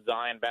 2-3 weeks with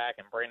Zion back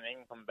and Brandon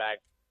Ingram coming back.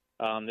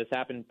 This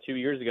happened 2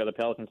 years ago. The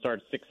Pelicans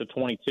started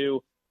 6-22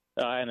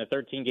 in a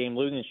 13-game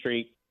losing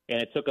streak,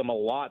 and it took them a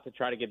lot to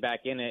try to get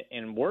back in it.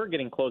 And we're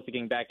getting close to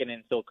getting back in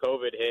it until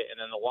COVID hit and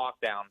then the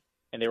lockdown,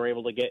 and they were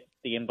able to get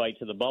the invite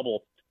to the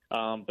bubble.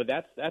 But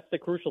that's the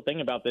crucial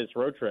thing about this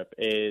road trip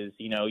is,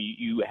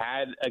 you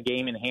had a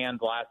game in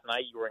hand last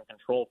night. You were in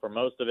control for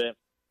most of it.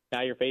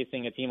 Now you're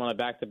facing a team on a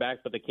back-to-back,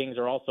 but the Kings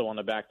are also on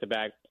a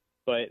back-to-back.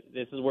 But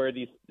this is where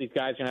these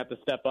guys are going to have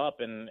to step up,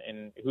 and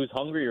who's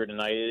hungrier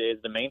tonight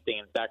is the main thing.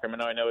 And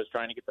Sacramento, I know, is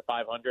trying to get to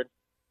 500.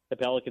 The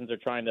Pelicans are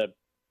trying to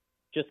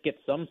just get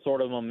some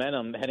sort of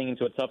momentum heading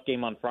into a tough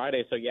game on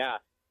Friday. So,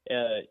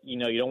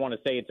 you don't want to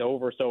say it's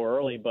over so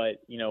early,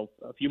 but,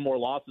 a few more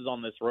losses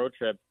on this road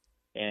trip,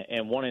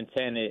 and 1-10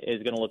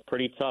 is going to look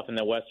pretty tough in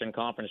the Western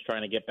Conference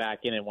trying to get back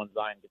in it once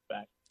Zion gets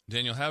back.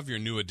 Daniel, how have your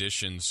new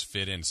additions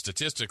fit in?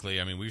 Statistically,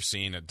 I mean, we've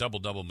seen a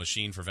double-double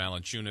machine for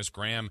Valanciunas.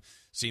 Graham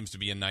seems to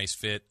be a nice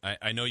fit.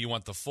 I know you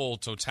want the full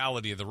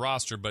totality of the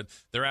roster, but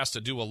they're asked to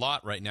do a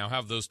lot right now. How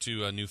have those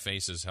two new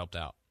faces helped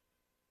out?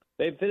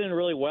 They've fit in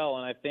really well,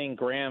 and I think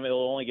Graham,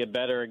 it'll only get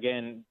better.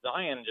 Again,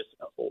 Zion just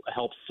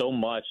helps so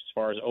much as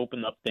far as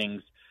open up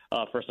things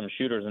for some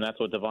shooters, and that's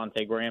what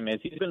Devontae Graham is.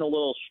 He's been a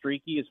little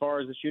streaky as far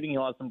as the shooting.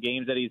 He'll have some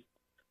games that he's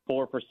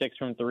 4 for 6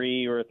 from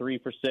 3 or 3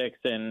 for 6.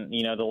 And,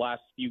 the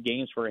last few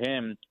games for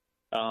him,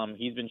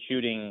 he's been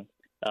shooting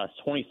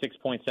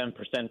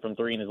 26.7% from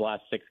 3 in his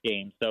last 6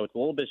 games. So it's a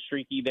little bit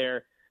streaky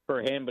there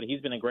for him, but he's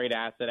been a great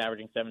asset,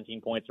 averaging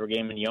 17 points per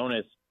game. And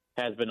Jonas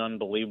has been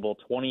unbelievable,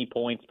 20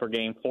 points per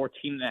game,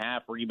 14.5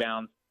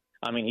 rebounds.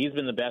 I mean, he's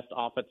been the best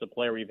offensive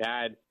player we've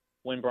had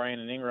when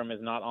Brandon Ingram is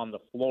not on the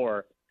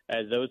floor,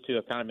 as those two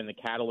have kind of been the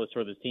catalyst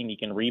for this team. He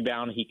can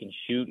rebound, he can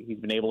shoot, he's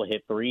been able to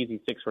hit threes, he's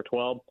 6 for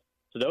 12.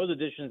 So those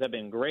additions have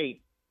been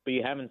great, but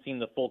you haven't seen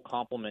the full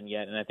complement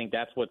yet. And I think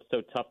that's what's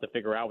so tough to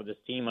figure out with this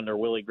team under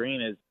Willie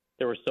Green is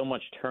there was so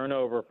much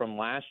turnover from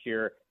last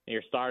year, and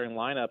your starting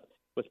lineup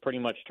was pretty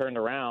much turned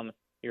around.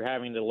 You're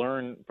having to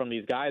learn from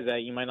these guys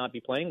that you might not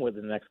be playing with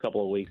in the next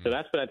couple of weeks. So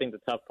that's been, I think,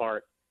 the tough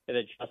part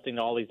is adjusting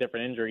to all these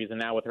different injuries. And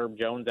now with Herb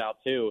Jones out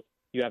too,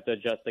 you have to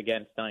adjust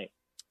again tonight.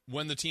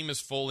 when the team is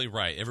fully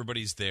right,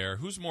 everybody's there,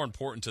 who's more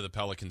important to the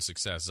Pelicans'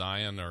 success,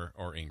 Zion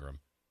or Ingram?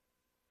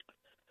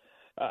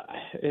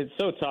 It's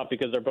so tough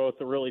because they're both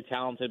really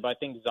talented, but I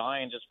think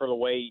Zion, just for the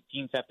way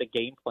teams have to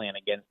game plan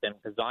against him,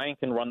 because Zion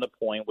can run the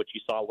point, which you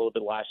saw a little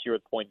bit last year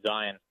with Point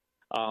Zion,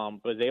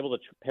 but is able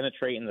to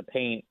penetrate in the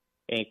paint,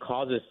 and it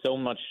causes so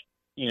much,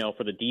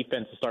 for the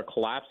defense to start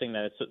collapsing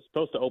that it's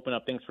supposed to open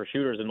up things for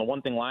shooters. And the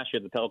one thing last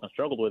year the Pelicans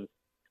struggled with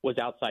was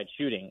outside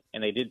shooting,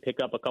 and they did pick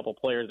up a couple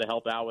players to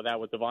help out with that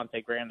with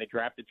Devontae Graham. They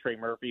drafted Trey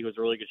Murphy, who's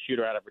a really good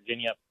shooter out of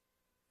Virginia.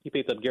 He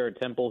picked up Garrett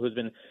Temple, who's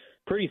been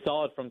pretty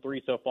solid from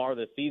three so far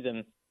this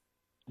season.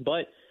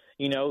 But,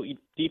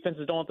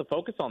 defenses don't have to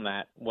focus on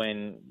that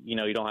when,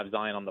 you don't have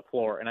Zion on the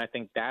floor. And I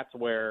think that's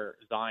where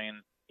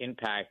Zion's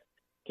impact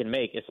can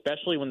make,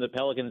 especially when the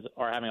Pelicans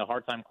are having a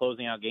hard time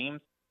closing out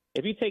games.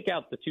 If you take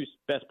out the two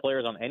best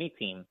players on any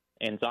team,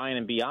 and Zion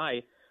and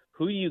B.I.,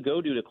 who do you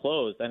go to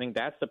close? I think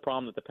that's the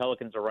problem that the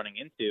Pelicans are running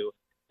into,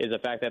 is the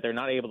fact that they're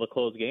not able to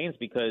close games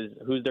because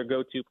who's their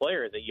go-to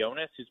player? Is it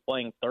Jonas, who's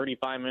playing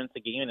 35 minutes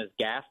a game and is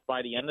gassed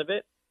by the end of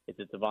it? Is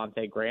it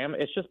Devontae Graham?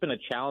 It's just been a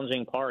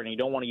challenging part, and you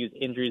don't want to use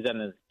injuries as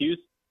an excuse.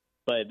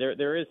 But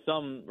there is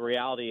some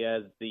reality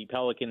as the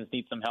Pelicans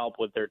need some help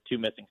with their two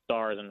missing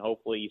stars, and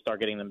hopefully you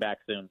start getting them back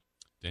soon.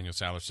 Daniel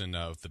Salerson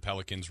of the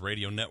Pelicans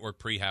Radio Network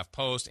pre-half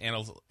post,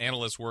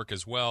 analyst work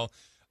as well.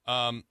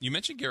 You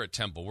mentioned Garrett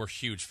Temple. We're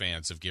huge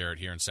fans of Garrett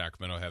here in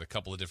Sacramento. Had a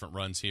couple of different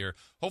runs here.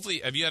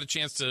 Hopefully, have you had a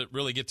chance to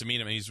really get to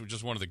meet him? He's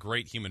just one of the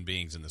great human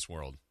beings in this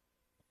world.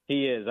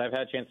 He is. I've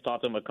had a chance to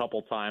talk to him a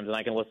couple times, and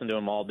I can listen to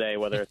him all day,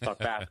 whether it's talk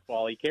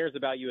basketball. He cares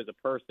about you as a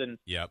person.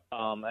 Yep.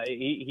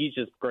 He's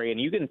just great.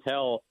 And you can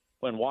tell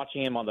when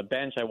watching him on the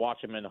bench, I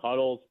watch him in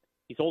huddles,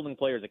 he's holding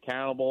players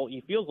accountable.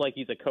 He feels like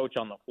he's a coach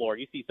on the floor.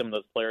 You see some of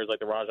those players like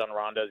the Rajon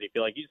Rondos, you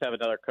feel like you just have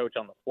another coach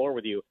on the floor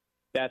with you.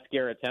 That's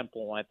Garrett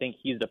Temple, and I think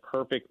he's the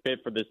perfect fit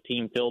for this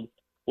team filled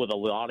with a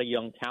lot of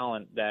young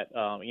talent that,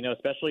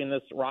 especially in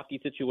this rocky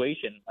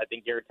situation, I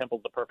think Garrett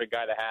Temple's the perfect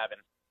guy to have,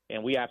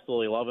 and we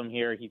absolutely love him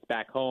here. He's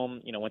back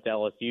home, went to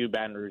LSU,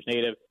 Baton Rouge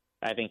native.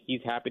 I think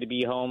he's happy to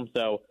be home,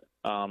 so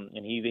and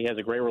he has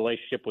a great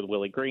relationship with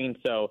Willie Green.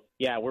 So,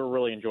 yeah, we're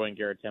really enjoying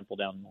Garrett Temple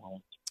down in New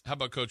Orleans. How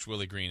about Coach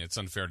Willie Green? It's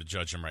unfair to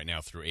judge him right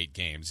now through 8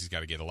 games. He's got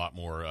to get a lot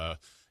more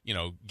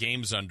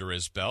games under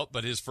his belt,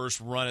 but his first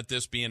run at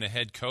this being a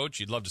head coach,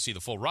 you'd love to see the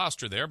full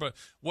roster there, but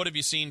what have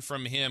you seen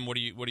from him? What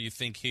do you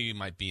think he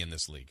might be in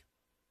this league?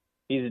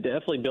 He's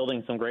definitely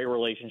building some great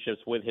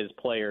relationships with his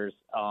players,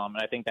 and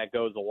I think that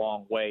goes a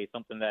long way,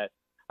 something that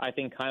I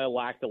think kind of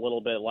lacked a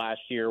little bit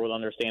last year with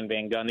Understand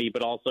Van Gundy,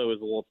 but also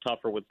is a little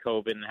tougher with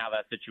COVID and how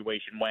that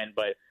situation went.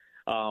 But,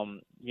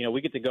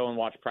 we get to go and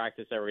watch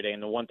practice every day,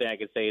 and the one thing I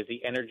could say is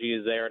the energy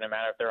is there, no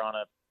matter if they're on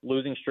a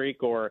losing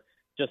streak or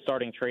just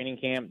starting training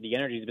camp. The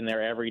energy's been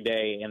there every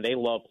day, and they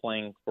love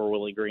playing for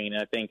Willie Green.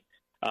 And I think,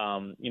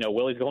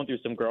 Willie's going through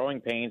some growing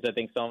pains. I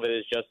think some of it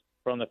is just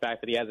from the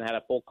fact that he hasn't had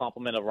a full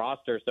complement of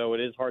roster, so it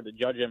is hard to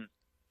judge him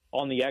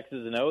on the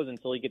X's and O's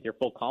until you get your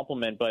full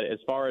complement. But as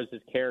far as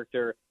his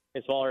character,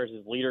 as far as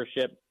his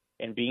leadership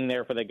and being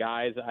there for the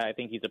guys, I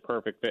think he's a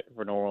perfect fit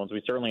for New Orleans.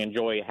 We certainly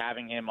enjoy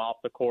having him off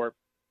the court,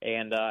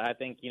 and I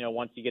think,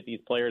 once you get these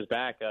players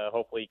back,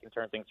 hopefully you can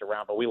turn things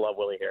around. But we love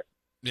Willie here.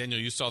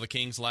 Daniel, you saw the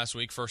Kings last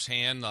week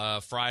firsthand,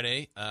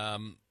 Friday.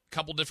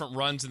 Couple different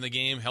runs in the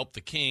game helped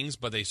the Kings,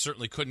 but they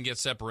certainly couldn't get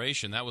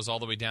separation. That was all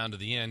the way down to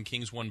the end.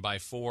 Kings won by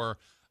 4.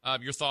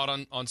 Your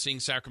thought on seeing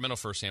Sacramento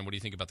firsthand? What do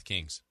you think about the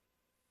Kings?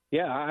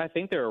 Yeah, I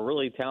think they're a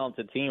really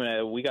talented team.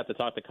 We got to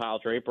talk to Kyle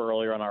Draper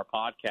earlier on our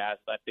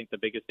podcast. I think the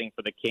biggest thing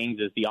for the Kings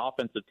is the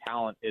offensive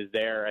talent is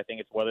there. I think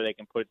it's whether they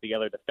can put it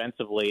together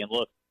defensively. And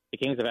look, the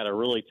Kings have had a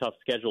really tough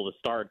schedule to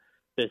start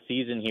this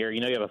season here.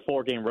 You have a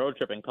 4-game road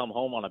trip and come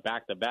home on a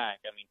back-to-back.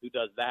 I mean, who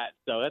does that?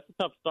 So that's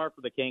a tough start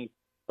for the Kings,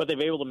 but they've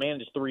been able to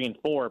manage 3 and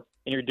 4.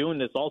 And you're doing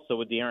this also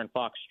with De'Aaron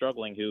Fox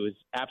struggling, who has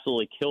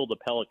absolutely killed the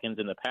Pelicans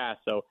in the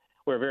past. So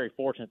we're very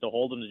fortunate to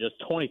hold them to just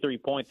 23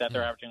 points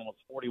after averaging almost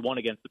 41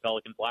 against the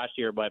Pelicans last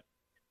year. But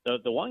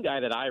the one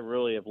guy that I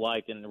really have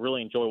liked and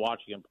really enjoy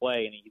watching him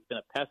play, and he's been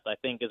a pest, I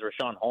think, is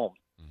Richaun Holmes.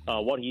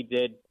 What he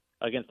did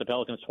against the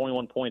Pelicans,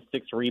 21 points,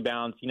 6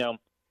 rebounds. He's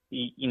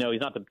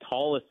not the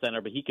tallest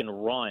center, but he can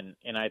run.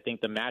 And I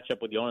think the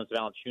matchup with Jonas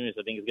Valanciunas,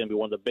 I think, is going to be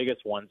one of the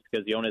biggest ones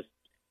because Jonas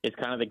is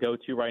kind of the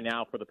go-to right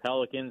now for the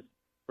Pelicans.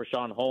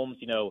 Richaun Holmes,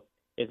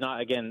 is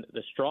not, again,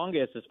 the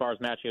strongest as far as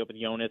matching up with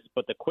Jonas,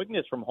 but the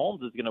quickness from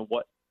Holmes is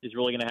what is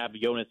really going to have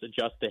Jonas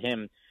adjust to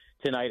him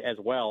tonight as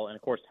well. And,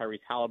 of course, Tyrese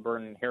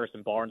Halliburton and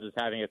Harrison Barnes is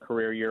having a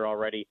career year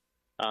already.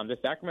 The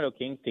Sacramento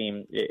Kings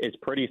team is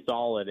pretty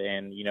solid,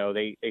 and,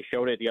 they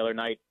showed it the other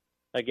night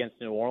against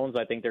New Orleans.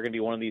 I think they're going to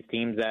be one of these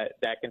teams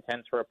that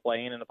contends for a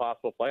play-in and a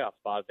possible playoff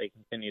spot if they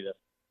continue this.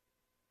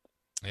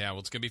 Yeah, well,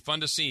 it's going to be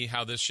fun to see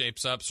how this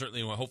shapes up.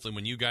 Certainly, hopefully,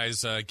 when you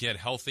guys get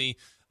healthy,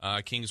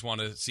 Kings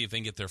want to see if they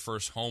can get their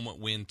first home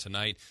win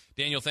tonight.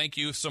 Daniel, thank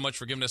you so much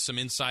for giving us some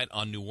insight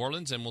on New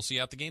Orleans, and we'll see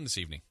you at the game this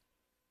evening.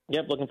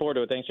 Yep, looking forward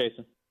to it. Thanks,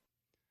 Jason.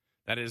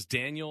 That is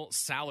Daniel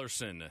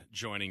Salerson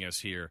joining us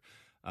here.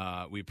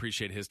 We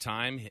appreciate his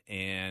time,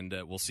 and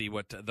we'll see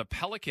what the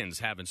Pelicans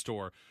have in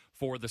store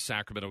for the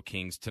Sacramento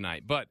Kings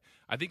tonight. But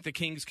I think the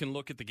Kings can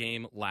look at the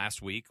game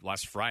last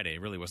Friday,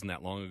 really wasn't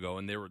that long ago,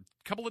 and there were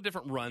a couple of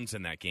different runs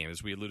in that game,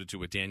 as we alluded to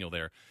with Daniel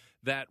there,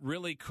 that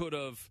really could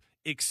have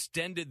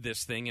extended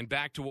this thing. And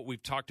back to what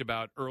we've talked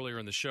about earlier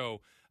in the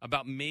show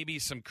about maybe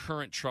some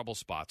current trouble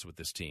spots with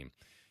this team.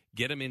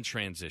 Get them in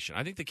transition.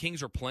 I think the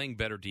Kings are playing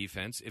better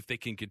defense. If they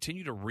can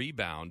continue to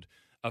rebound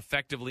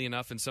effectively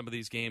enough in some of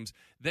these games,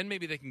 then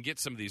maybe they can get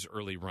some of these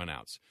early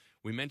runouts.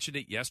 We mentioned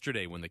it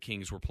yesterday when the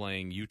Kings were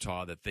playing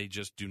Utah that they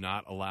just do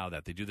not allow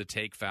that. They do the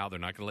take foul. They're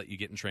not going to let you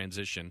get in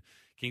transition.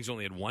 Kings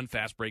only had one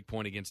fast break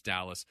point against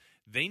Dallas.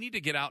 They need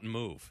to get out and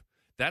move.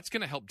 That's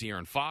going to help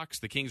De'Aaron Fox.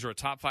 The Kings are a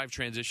top 5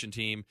 transition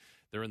team.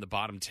 They're in the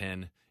bottom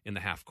 10 in the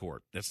half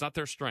court. That's not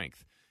their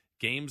strength.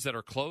 Games that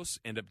are close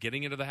end up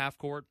getting into the half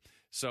court.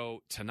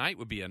 So tonight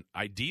would be an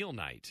ideal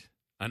night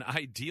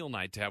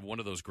to have one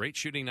of those great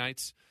shooting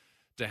nights,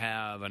 to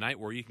have a night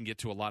where you can get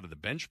to a lot of the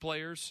bench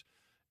players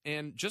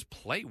and just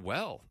play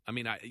well. I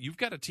mean, you've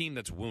got a team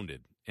that's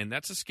wounded, and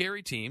that's a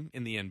scary team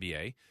in the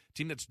NBA, a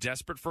team that's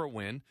desperate for a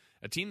win,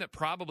 a team that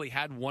probably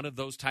had one of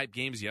those type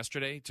games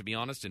yesterday, to be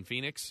honest, in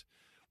Phoenix,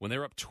 when they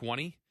were up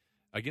 20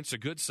 against a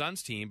good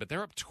Suns team, but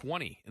they're up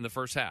 20 in the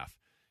first half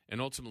and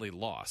ultimately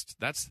lost.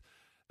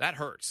 That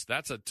hurts.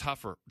 That's a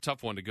tough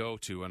one to go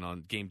to. And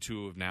on game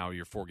 2 of now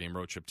your 4-game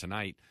road trip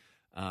tonight,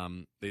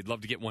 they'd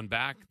love to get one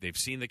back. They've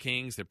seen the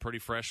Kings. They're pretty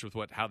fresh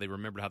with how they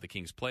remembered how the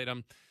Kings played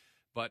them.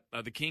 But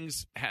the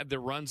Kings had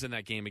their runs in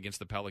that game against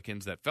the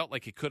Pelicans that felt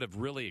like it could have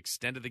really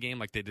extended the game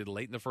like they did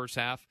late in the first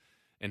half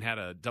and had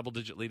a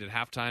double-digit lead at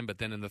halftime, but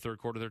then in the third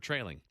quarter they're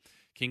trailing.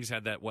 Kings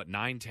had that,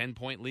 9-10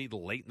 point lead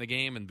late in the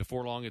game, and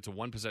before long it's a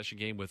one-possession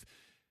game with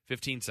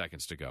 15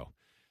 seconds to go.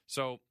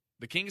 So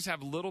the Kings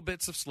have little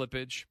bits of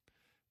slippage.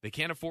 They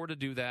can't afford to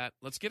do that.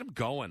 Let's get them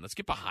going. Let's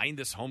get behind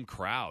this home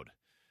crowd.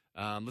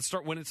 Let's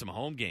start winning some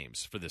home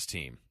games for this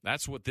team.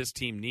 That's what this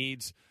team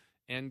needs,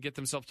 and get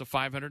themselves to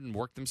 500 and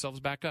work themselves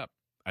back up.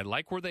 I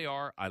like where they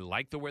are. I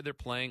like the way they're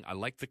playing. I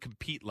like the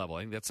compete level.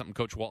 I think that's something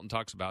Coach Walton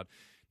talks about.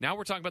 Now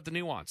we're talking about the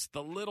nuance,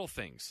 the little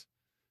things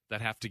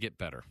that have to get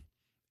better.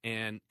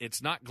 And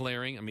it's not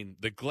glaring. I mean,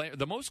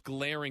 the most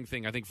glaring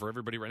thing, I think, for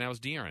everybody right now is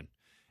De'Aaron.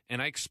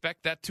 And I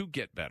expect that to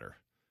get better.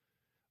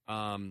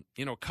 A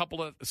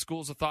couple of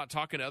schools of thought,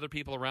 talking to other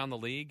people around the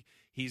league,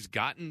 he's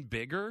gotten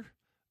bigger,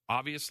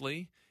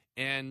 obviously,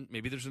 and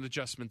maybe there's an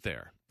adjustment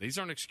there. These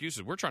aren't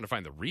excuses. We're trying to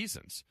find the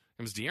reasons.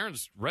 Because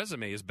De'Aaron's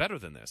resume is better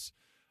than this.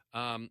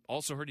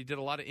 Also heard he did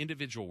a lot of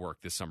individual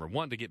work this summer.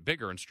 One, to get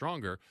bigger and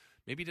stronger.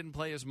 Maybe he didn't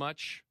play as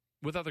much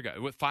with other guys,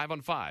 with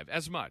 5-on-5,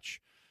 as much.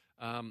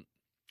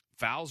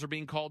 Fouls are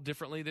being called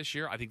differently this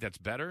year. I think that's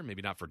better.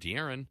 Maybe not for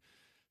De'Aaron.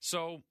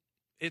 So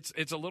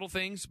it's a little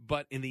things,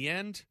 but in the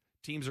end,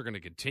 teams are going to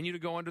continue to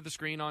go under the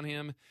screen on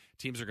him.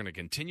 Teams are going to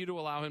continue to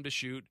allow him to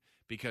shoot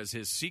because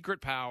his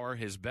secret power,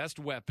 his best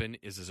weapon,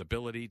 is his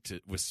ability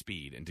with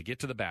speed and to get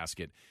to the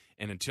basket.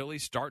 And until he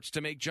starts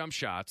to make jump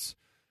shots,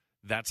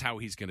 that's how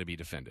he's going to be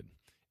defended.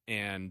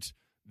 And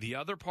the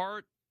other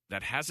part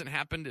that hasn't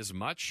happened as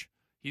much,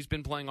 he's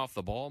been playing off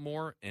the ball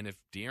more. And if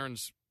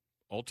De'Aaron's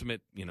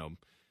ultimate,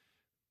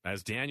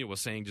 as Daniel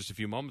was saying just a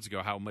few moments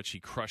ago, how much he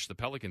crushed the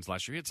Pelicans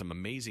last year, he had some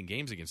amazing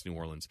games against New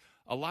Orleans.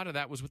 A lot of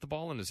that was with the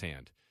ball in his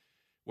hand.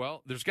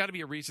 Well, there's got to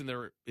be a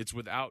reason it's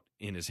without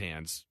in his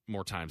hands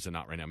more times than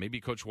not right now.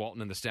 Maybe Coach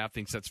Walton and the staff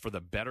thinks that's for the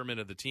betterment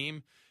of the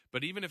team.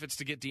 But even if it's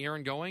to get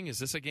De'Aaron going, is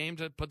this a game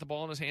to put the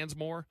ball in his hands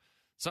more?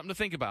 Something to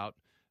think about,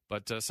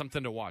 but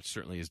something to watch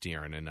certainly is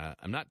De'Aaron. And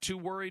I'm not too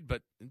worried,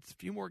 but a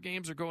few more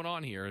games are going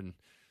on here. And,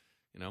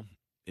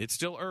 it's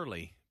still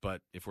early.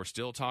 But if we're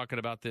still talking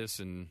about this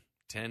in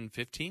 10,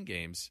 15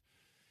 games,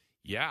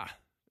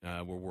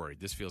 we're worried.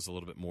 This feels a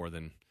little bit more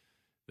than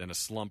a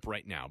slump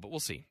right now, but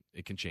we'll see.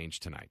 It can change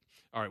tonight.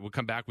 All right, we'll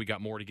come back. We got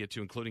more to get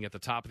to, including at the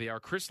top of the hour.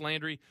 Chris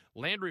Landry,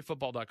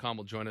 LandryFootball.com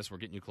will join us. We're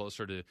getting you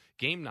closer to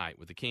game night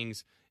with the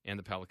Kings and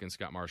the Pelicans.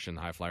 Scott Marsh and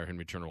the High Flyer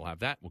Henry Turner will have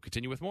that. We'll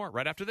continue with more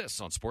right after this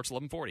on Sports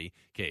 1140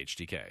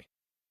 KHTK.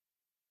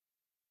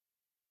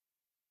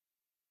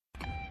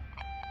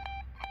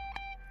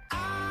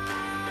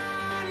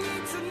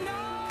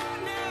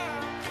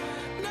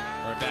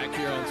 All right, back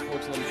here on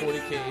Sports 1140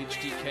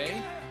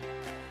 KHTK.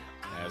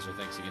 As our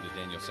thanks again to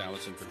Daniel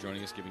Salerson for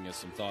joining us, giving us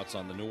some thoughts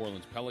on the New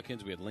Orleans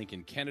Pelicans. We had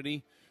Lincoln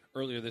Kennedy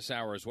earlier this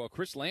hour as well.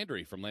 Chris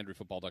Landry from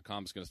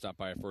LandryFootball.com is going to stop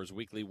by for his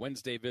weekly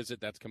Wednesday visit.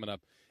 That's coming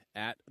up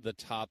at the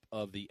top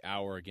of the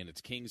hour. Again,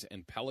 it's Kings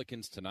and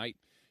Pelicans tonight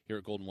here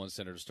at Golden One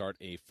Center to start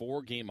a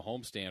 4-game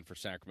homestand for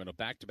Sacramento,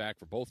 back-to-back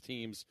for both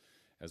teams.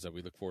 As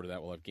we look forward to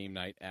that, we'll have game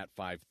night at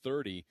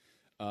 5:30.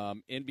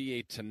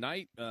 NBA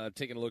tonight,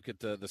 taking a look at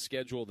the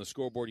schedule and the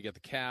scoreboard. You got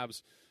the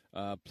Cavs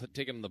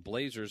taking on the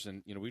Blazers,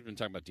 and we've been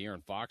talking about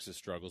De'Aaron Fox's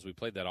struggles. We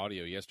played that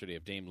audio yesterday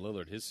of Dame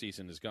Lillard. His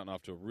season has gotten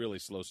off to a really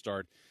slow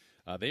start.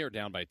 They are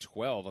down by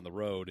 12 on the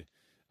road.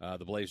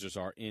 The Blazers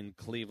are in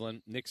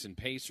Cleveland. Knicks and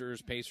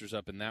Pacers. Pacers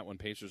up in that one.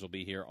 Pacers will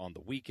be here on the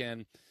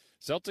weekend.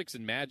 Celtics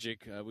and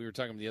Magic. We were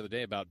talking the other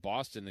day about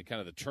Boston and kind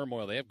of the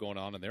turmoil they have going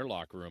on in their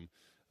locker room.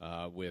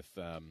 with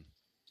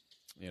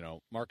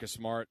Marcus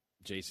Smart,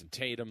 Jason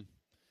Tatum,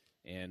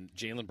 and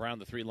Jaylen Brown,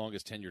 the 3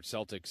 longest tenured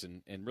Celtics,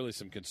 and really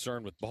some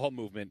concern with ball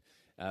movement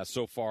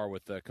so far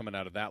with coming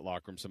out of that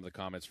locker room. Some of the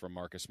comments from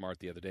Marcus Smart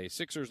the other day.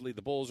 Sixers lead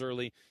the Bulls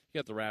early. You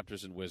got the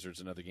Raptors and Wizards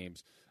in other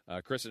games.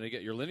 Chris, and you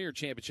get your linear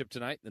championship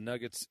tonight. The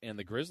Nuggets and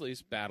the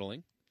Grizzlies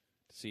battling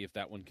to see if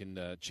that one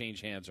can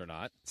change hands or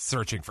not.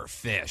 Searching for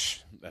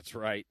fish. That's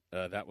right.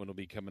 That one will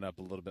be coming up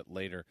a little bit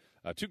later.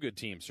 2 good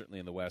teams, certainly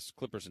in the West,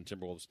 Clippers and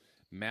Timberwolves,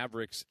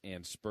 Mavericks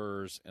and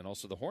Spurs, and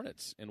also the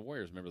Hornets and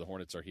Warriors. Remember, the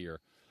Hornets are here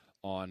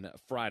on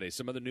Friday.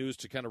 Some other news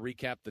to kind of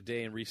recap the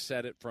day and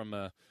reset it from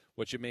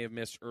what you may have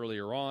missed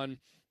earlier on.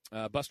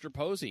 Buster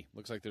Posey,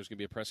 looks like there's going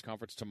to be a press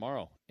conference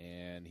tomorrow,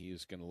 and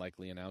he's going to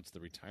likely announce the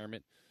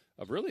retirement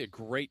of really a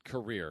great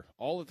career,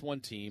 all with one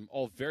team,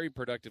 all very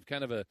productive,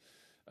 kind of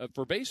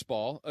for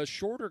baseball, a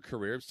shorter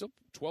career, still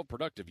 12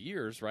 productive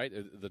years, right,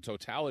 the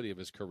totality of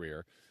his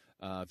career.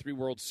 3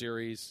 World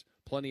Series,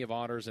 plenty of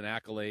honors and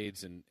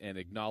accolades, and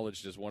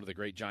acknowledged as one of the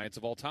great Giants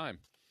of all time.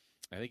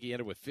 I think he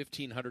ended with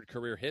 1,500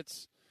 career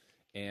hits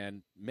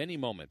and many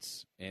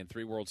moments and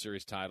 3 World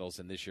Series titles,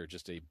 and this year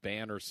just a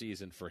banner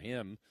season for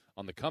him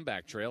on the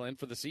comeback trail and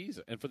for the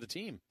season and for the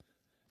team.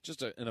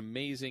 Just an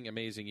amazing,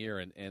 amazing year,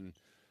 and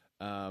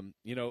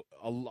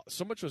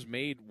so much was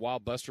made while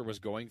Buster was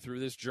going through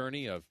this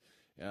journey of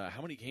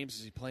how many games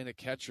is he playing at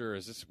catcher?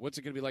 What's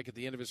it going to be like at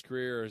the end of his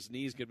career? His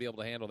knees going to be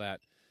able to handle that?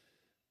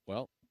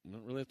 Well, you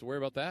don't really have to worry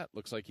about that.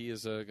 Looks like he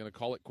is going to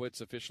call it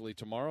quits officially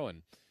tomorrow,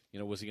 and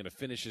was he going to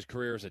finish his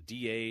career as a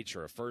DH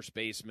or a first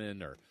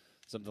baseman or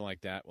something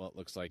like that? Well, it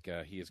looks like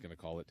he is going to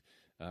call it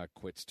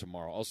quits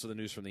tomorrow. Also, the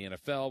news from the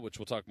NFL, which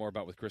we'll talk more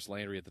about with Chris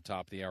Landry at the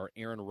top of the hour.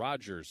 Aaron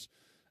Rodgers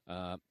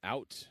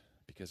out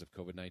because of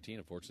COVID-19.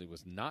 Unfortunately,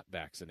 was not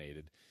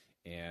vaccinated.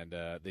 And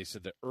they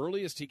said the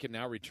earliest he can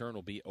now return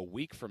will be a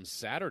week from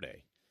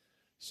Saturday.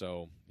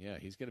 So, yeah,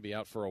 he's going to be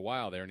out for a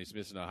while there, and he's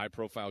missing a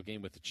high-profile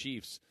game with the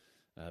Chiefs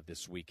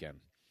this weekend.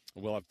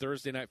 We'll have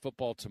Thursday Night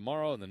Football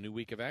tomorrow and the new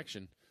week of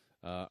action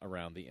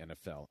around the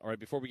NFL. All right,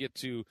 before we get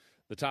to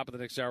the top of the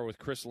next hour with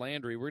Chris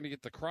Landry, we're going to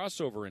get the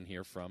crossover in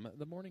here from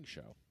The Morning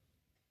Show.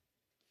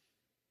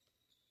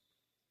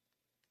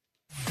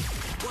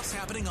 What's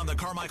happening on the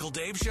Carmichael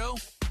Dave Show?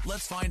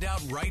 Let's find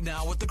out right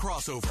now with the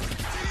crossover.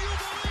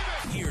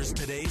 Here's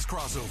today's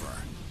crossover.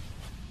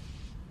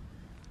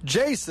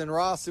 Jason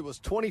Ross, it was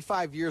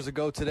 25 years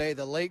ago today.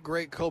 The late,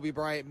 great Kobe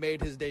Bryant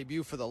made his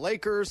debut for the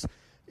Lakers.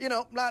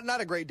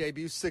 Not a great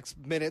debut, 6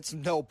 minutes,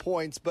 no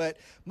points. But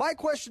my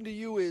question to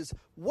you is,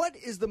 what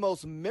is the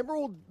most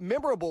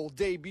memorable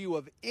debut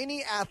of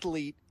any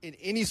athlete in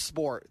any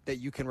sport that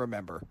you can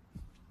remember?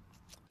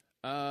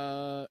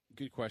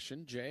 Good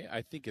question, Jay.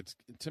 I think it's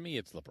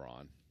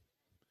LeBron.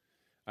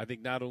 I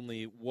think not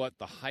only what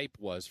the hype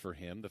was for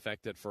him, the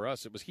fact that for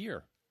us it was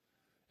here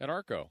at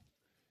Arco,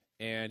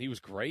 and he was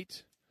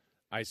great.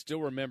 I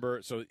still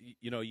remember, so,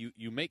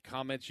 you make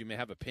comments, you may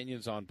have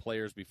opinions on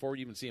players before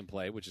you even see him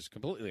play, which is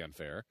completely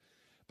unfair.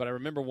 But I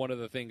remember one of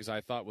the things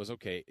I thought was,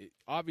 okay,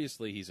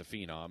 obviously he's a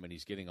phenom, and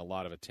he's getting a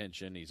lot of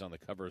attention. He's on the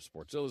cover of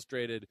Sports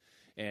Illustrated,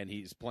 and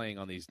he's playing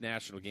on these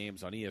national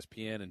games on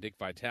ESPN, and Dick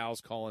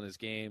Vitale's calling his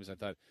games. I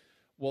thought,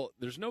 well,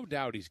 there's no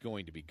doubt he's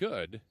going to be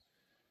good,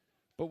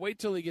 but wait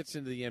till he gets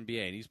into the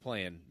NBA, and he's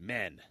playing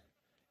men.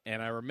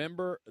 And I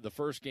remember the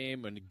first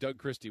game when Doug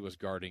Christie was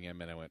guarding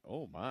him, and I went,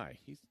 oh, my,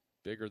 he's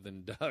bigger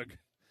than Doug.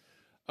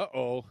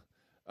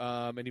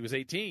 And he was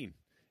 18,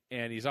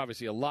 and he's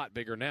obviously a lot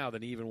bigger now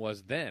than he even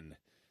was then.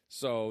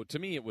 So to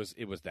me, it was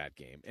that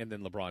game. And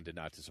then LeBron did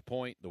not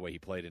disappoint the way he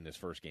played in his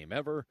first game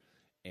ever,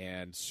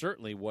 and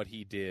certainly what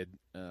he did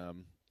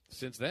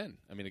since then.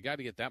 I mean, a guy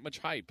to get that much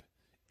hype,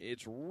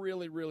 it's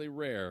really, really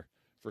rare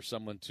for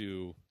someone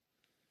to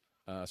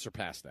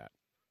surpass that,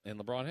 and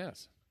LeBron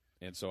has.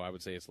 And so I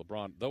would say it's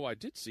LeBron. Though I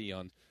did see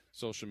on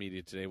social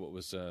media today what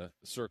was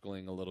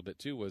circling a little bit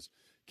too was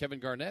Kevin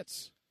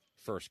Garnett's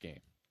first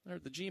game. I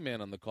heard the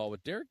G-Man on the call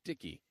with Derek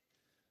Dickey.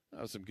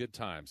 That was some good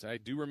times. I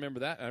do remember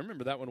that. I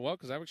remember that one well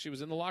because I actually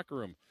was in the locker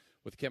room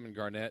with Kevin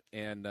Garnett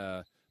and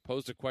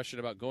posed a question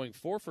about going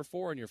 4 for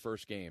 4 in your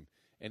first game.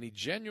 And he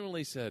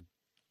genuinely said,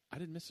 I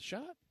didn't miss a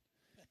shot.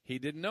 He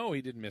didn't know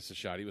he didn't miss a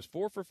shot. He was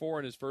 4 for 4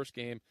 in his first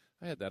game.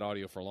 I had that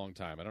audio for a long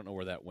time. I don't know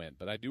where that went.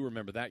 But I do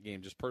remember that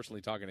game just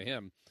personally talking to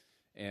him.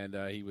 And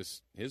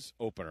his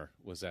opener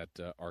was at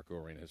Arco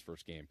Arena, his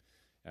first game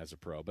as a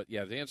pro. But,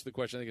 yeah, to answer the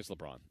question, I think it's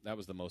LeBron. That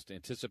was the most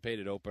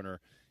anticipated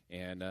opener,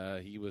 and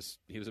he was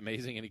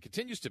amazing, and he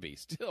continues to be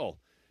still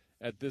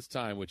at this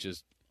time, which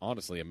is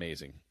honestly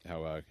amazing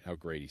how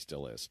great he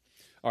still is.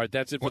 All right,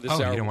 that's it for this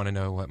hour. You don't want to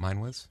know what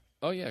mine was?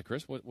 Oh, yeah,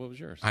 Chris, what was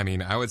yours? I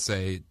mean, I would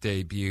say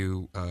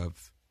debut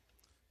of,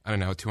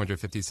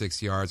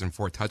 256 yards and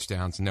 4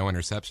 touchdowns, no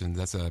interceptions.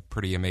 That's a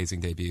pretty amazing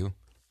debut.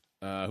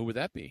 Who would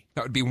that be?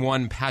 That would be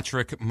one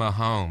Patrick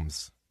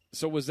Mahomes.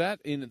 So was that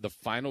in the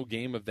final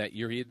game of that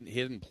year? He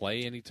didn't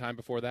play any time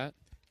before that?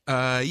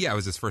 Yeah, it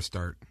was his first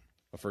start.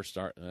 A first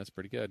start. That's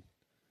pretty good.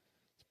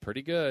 It's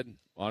pretty good.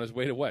 On his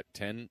way to what?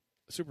 10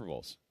 Super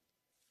Bowls.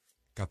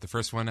 Got the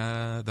first one,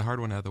 the hard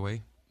one out of the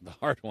way. The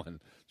hard one.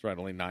 That's right,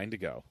 only 9 to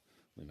go.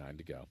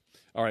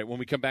 All right, when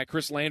we come back,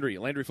 Chris Landry,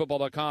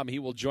 LandryFootball.com, he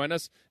will join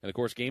us. And, of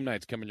course, game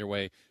night's coming your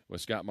way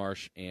with Scott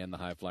Marsh and the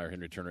high flyer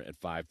Henry Turner at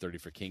 5:30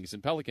 for Kings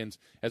and Pelicans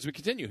as we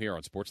continue here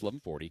on Sports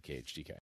 1140 KHTK.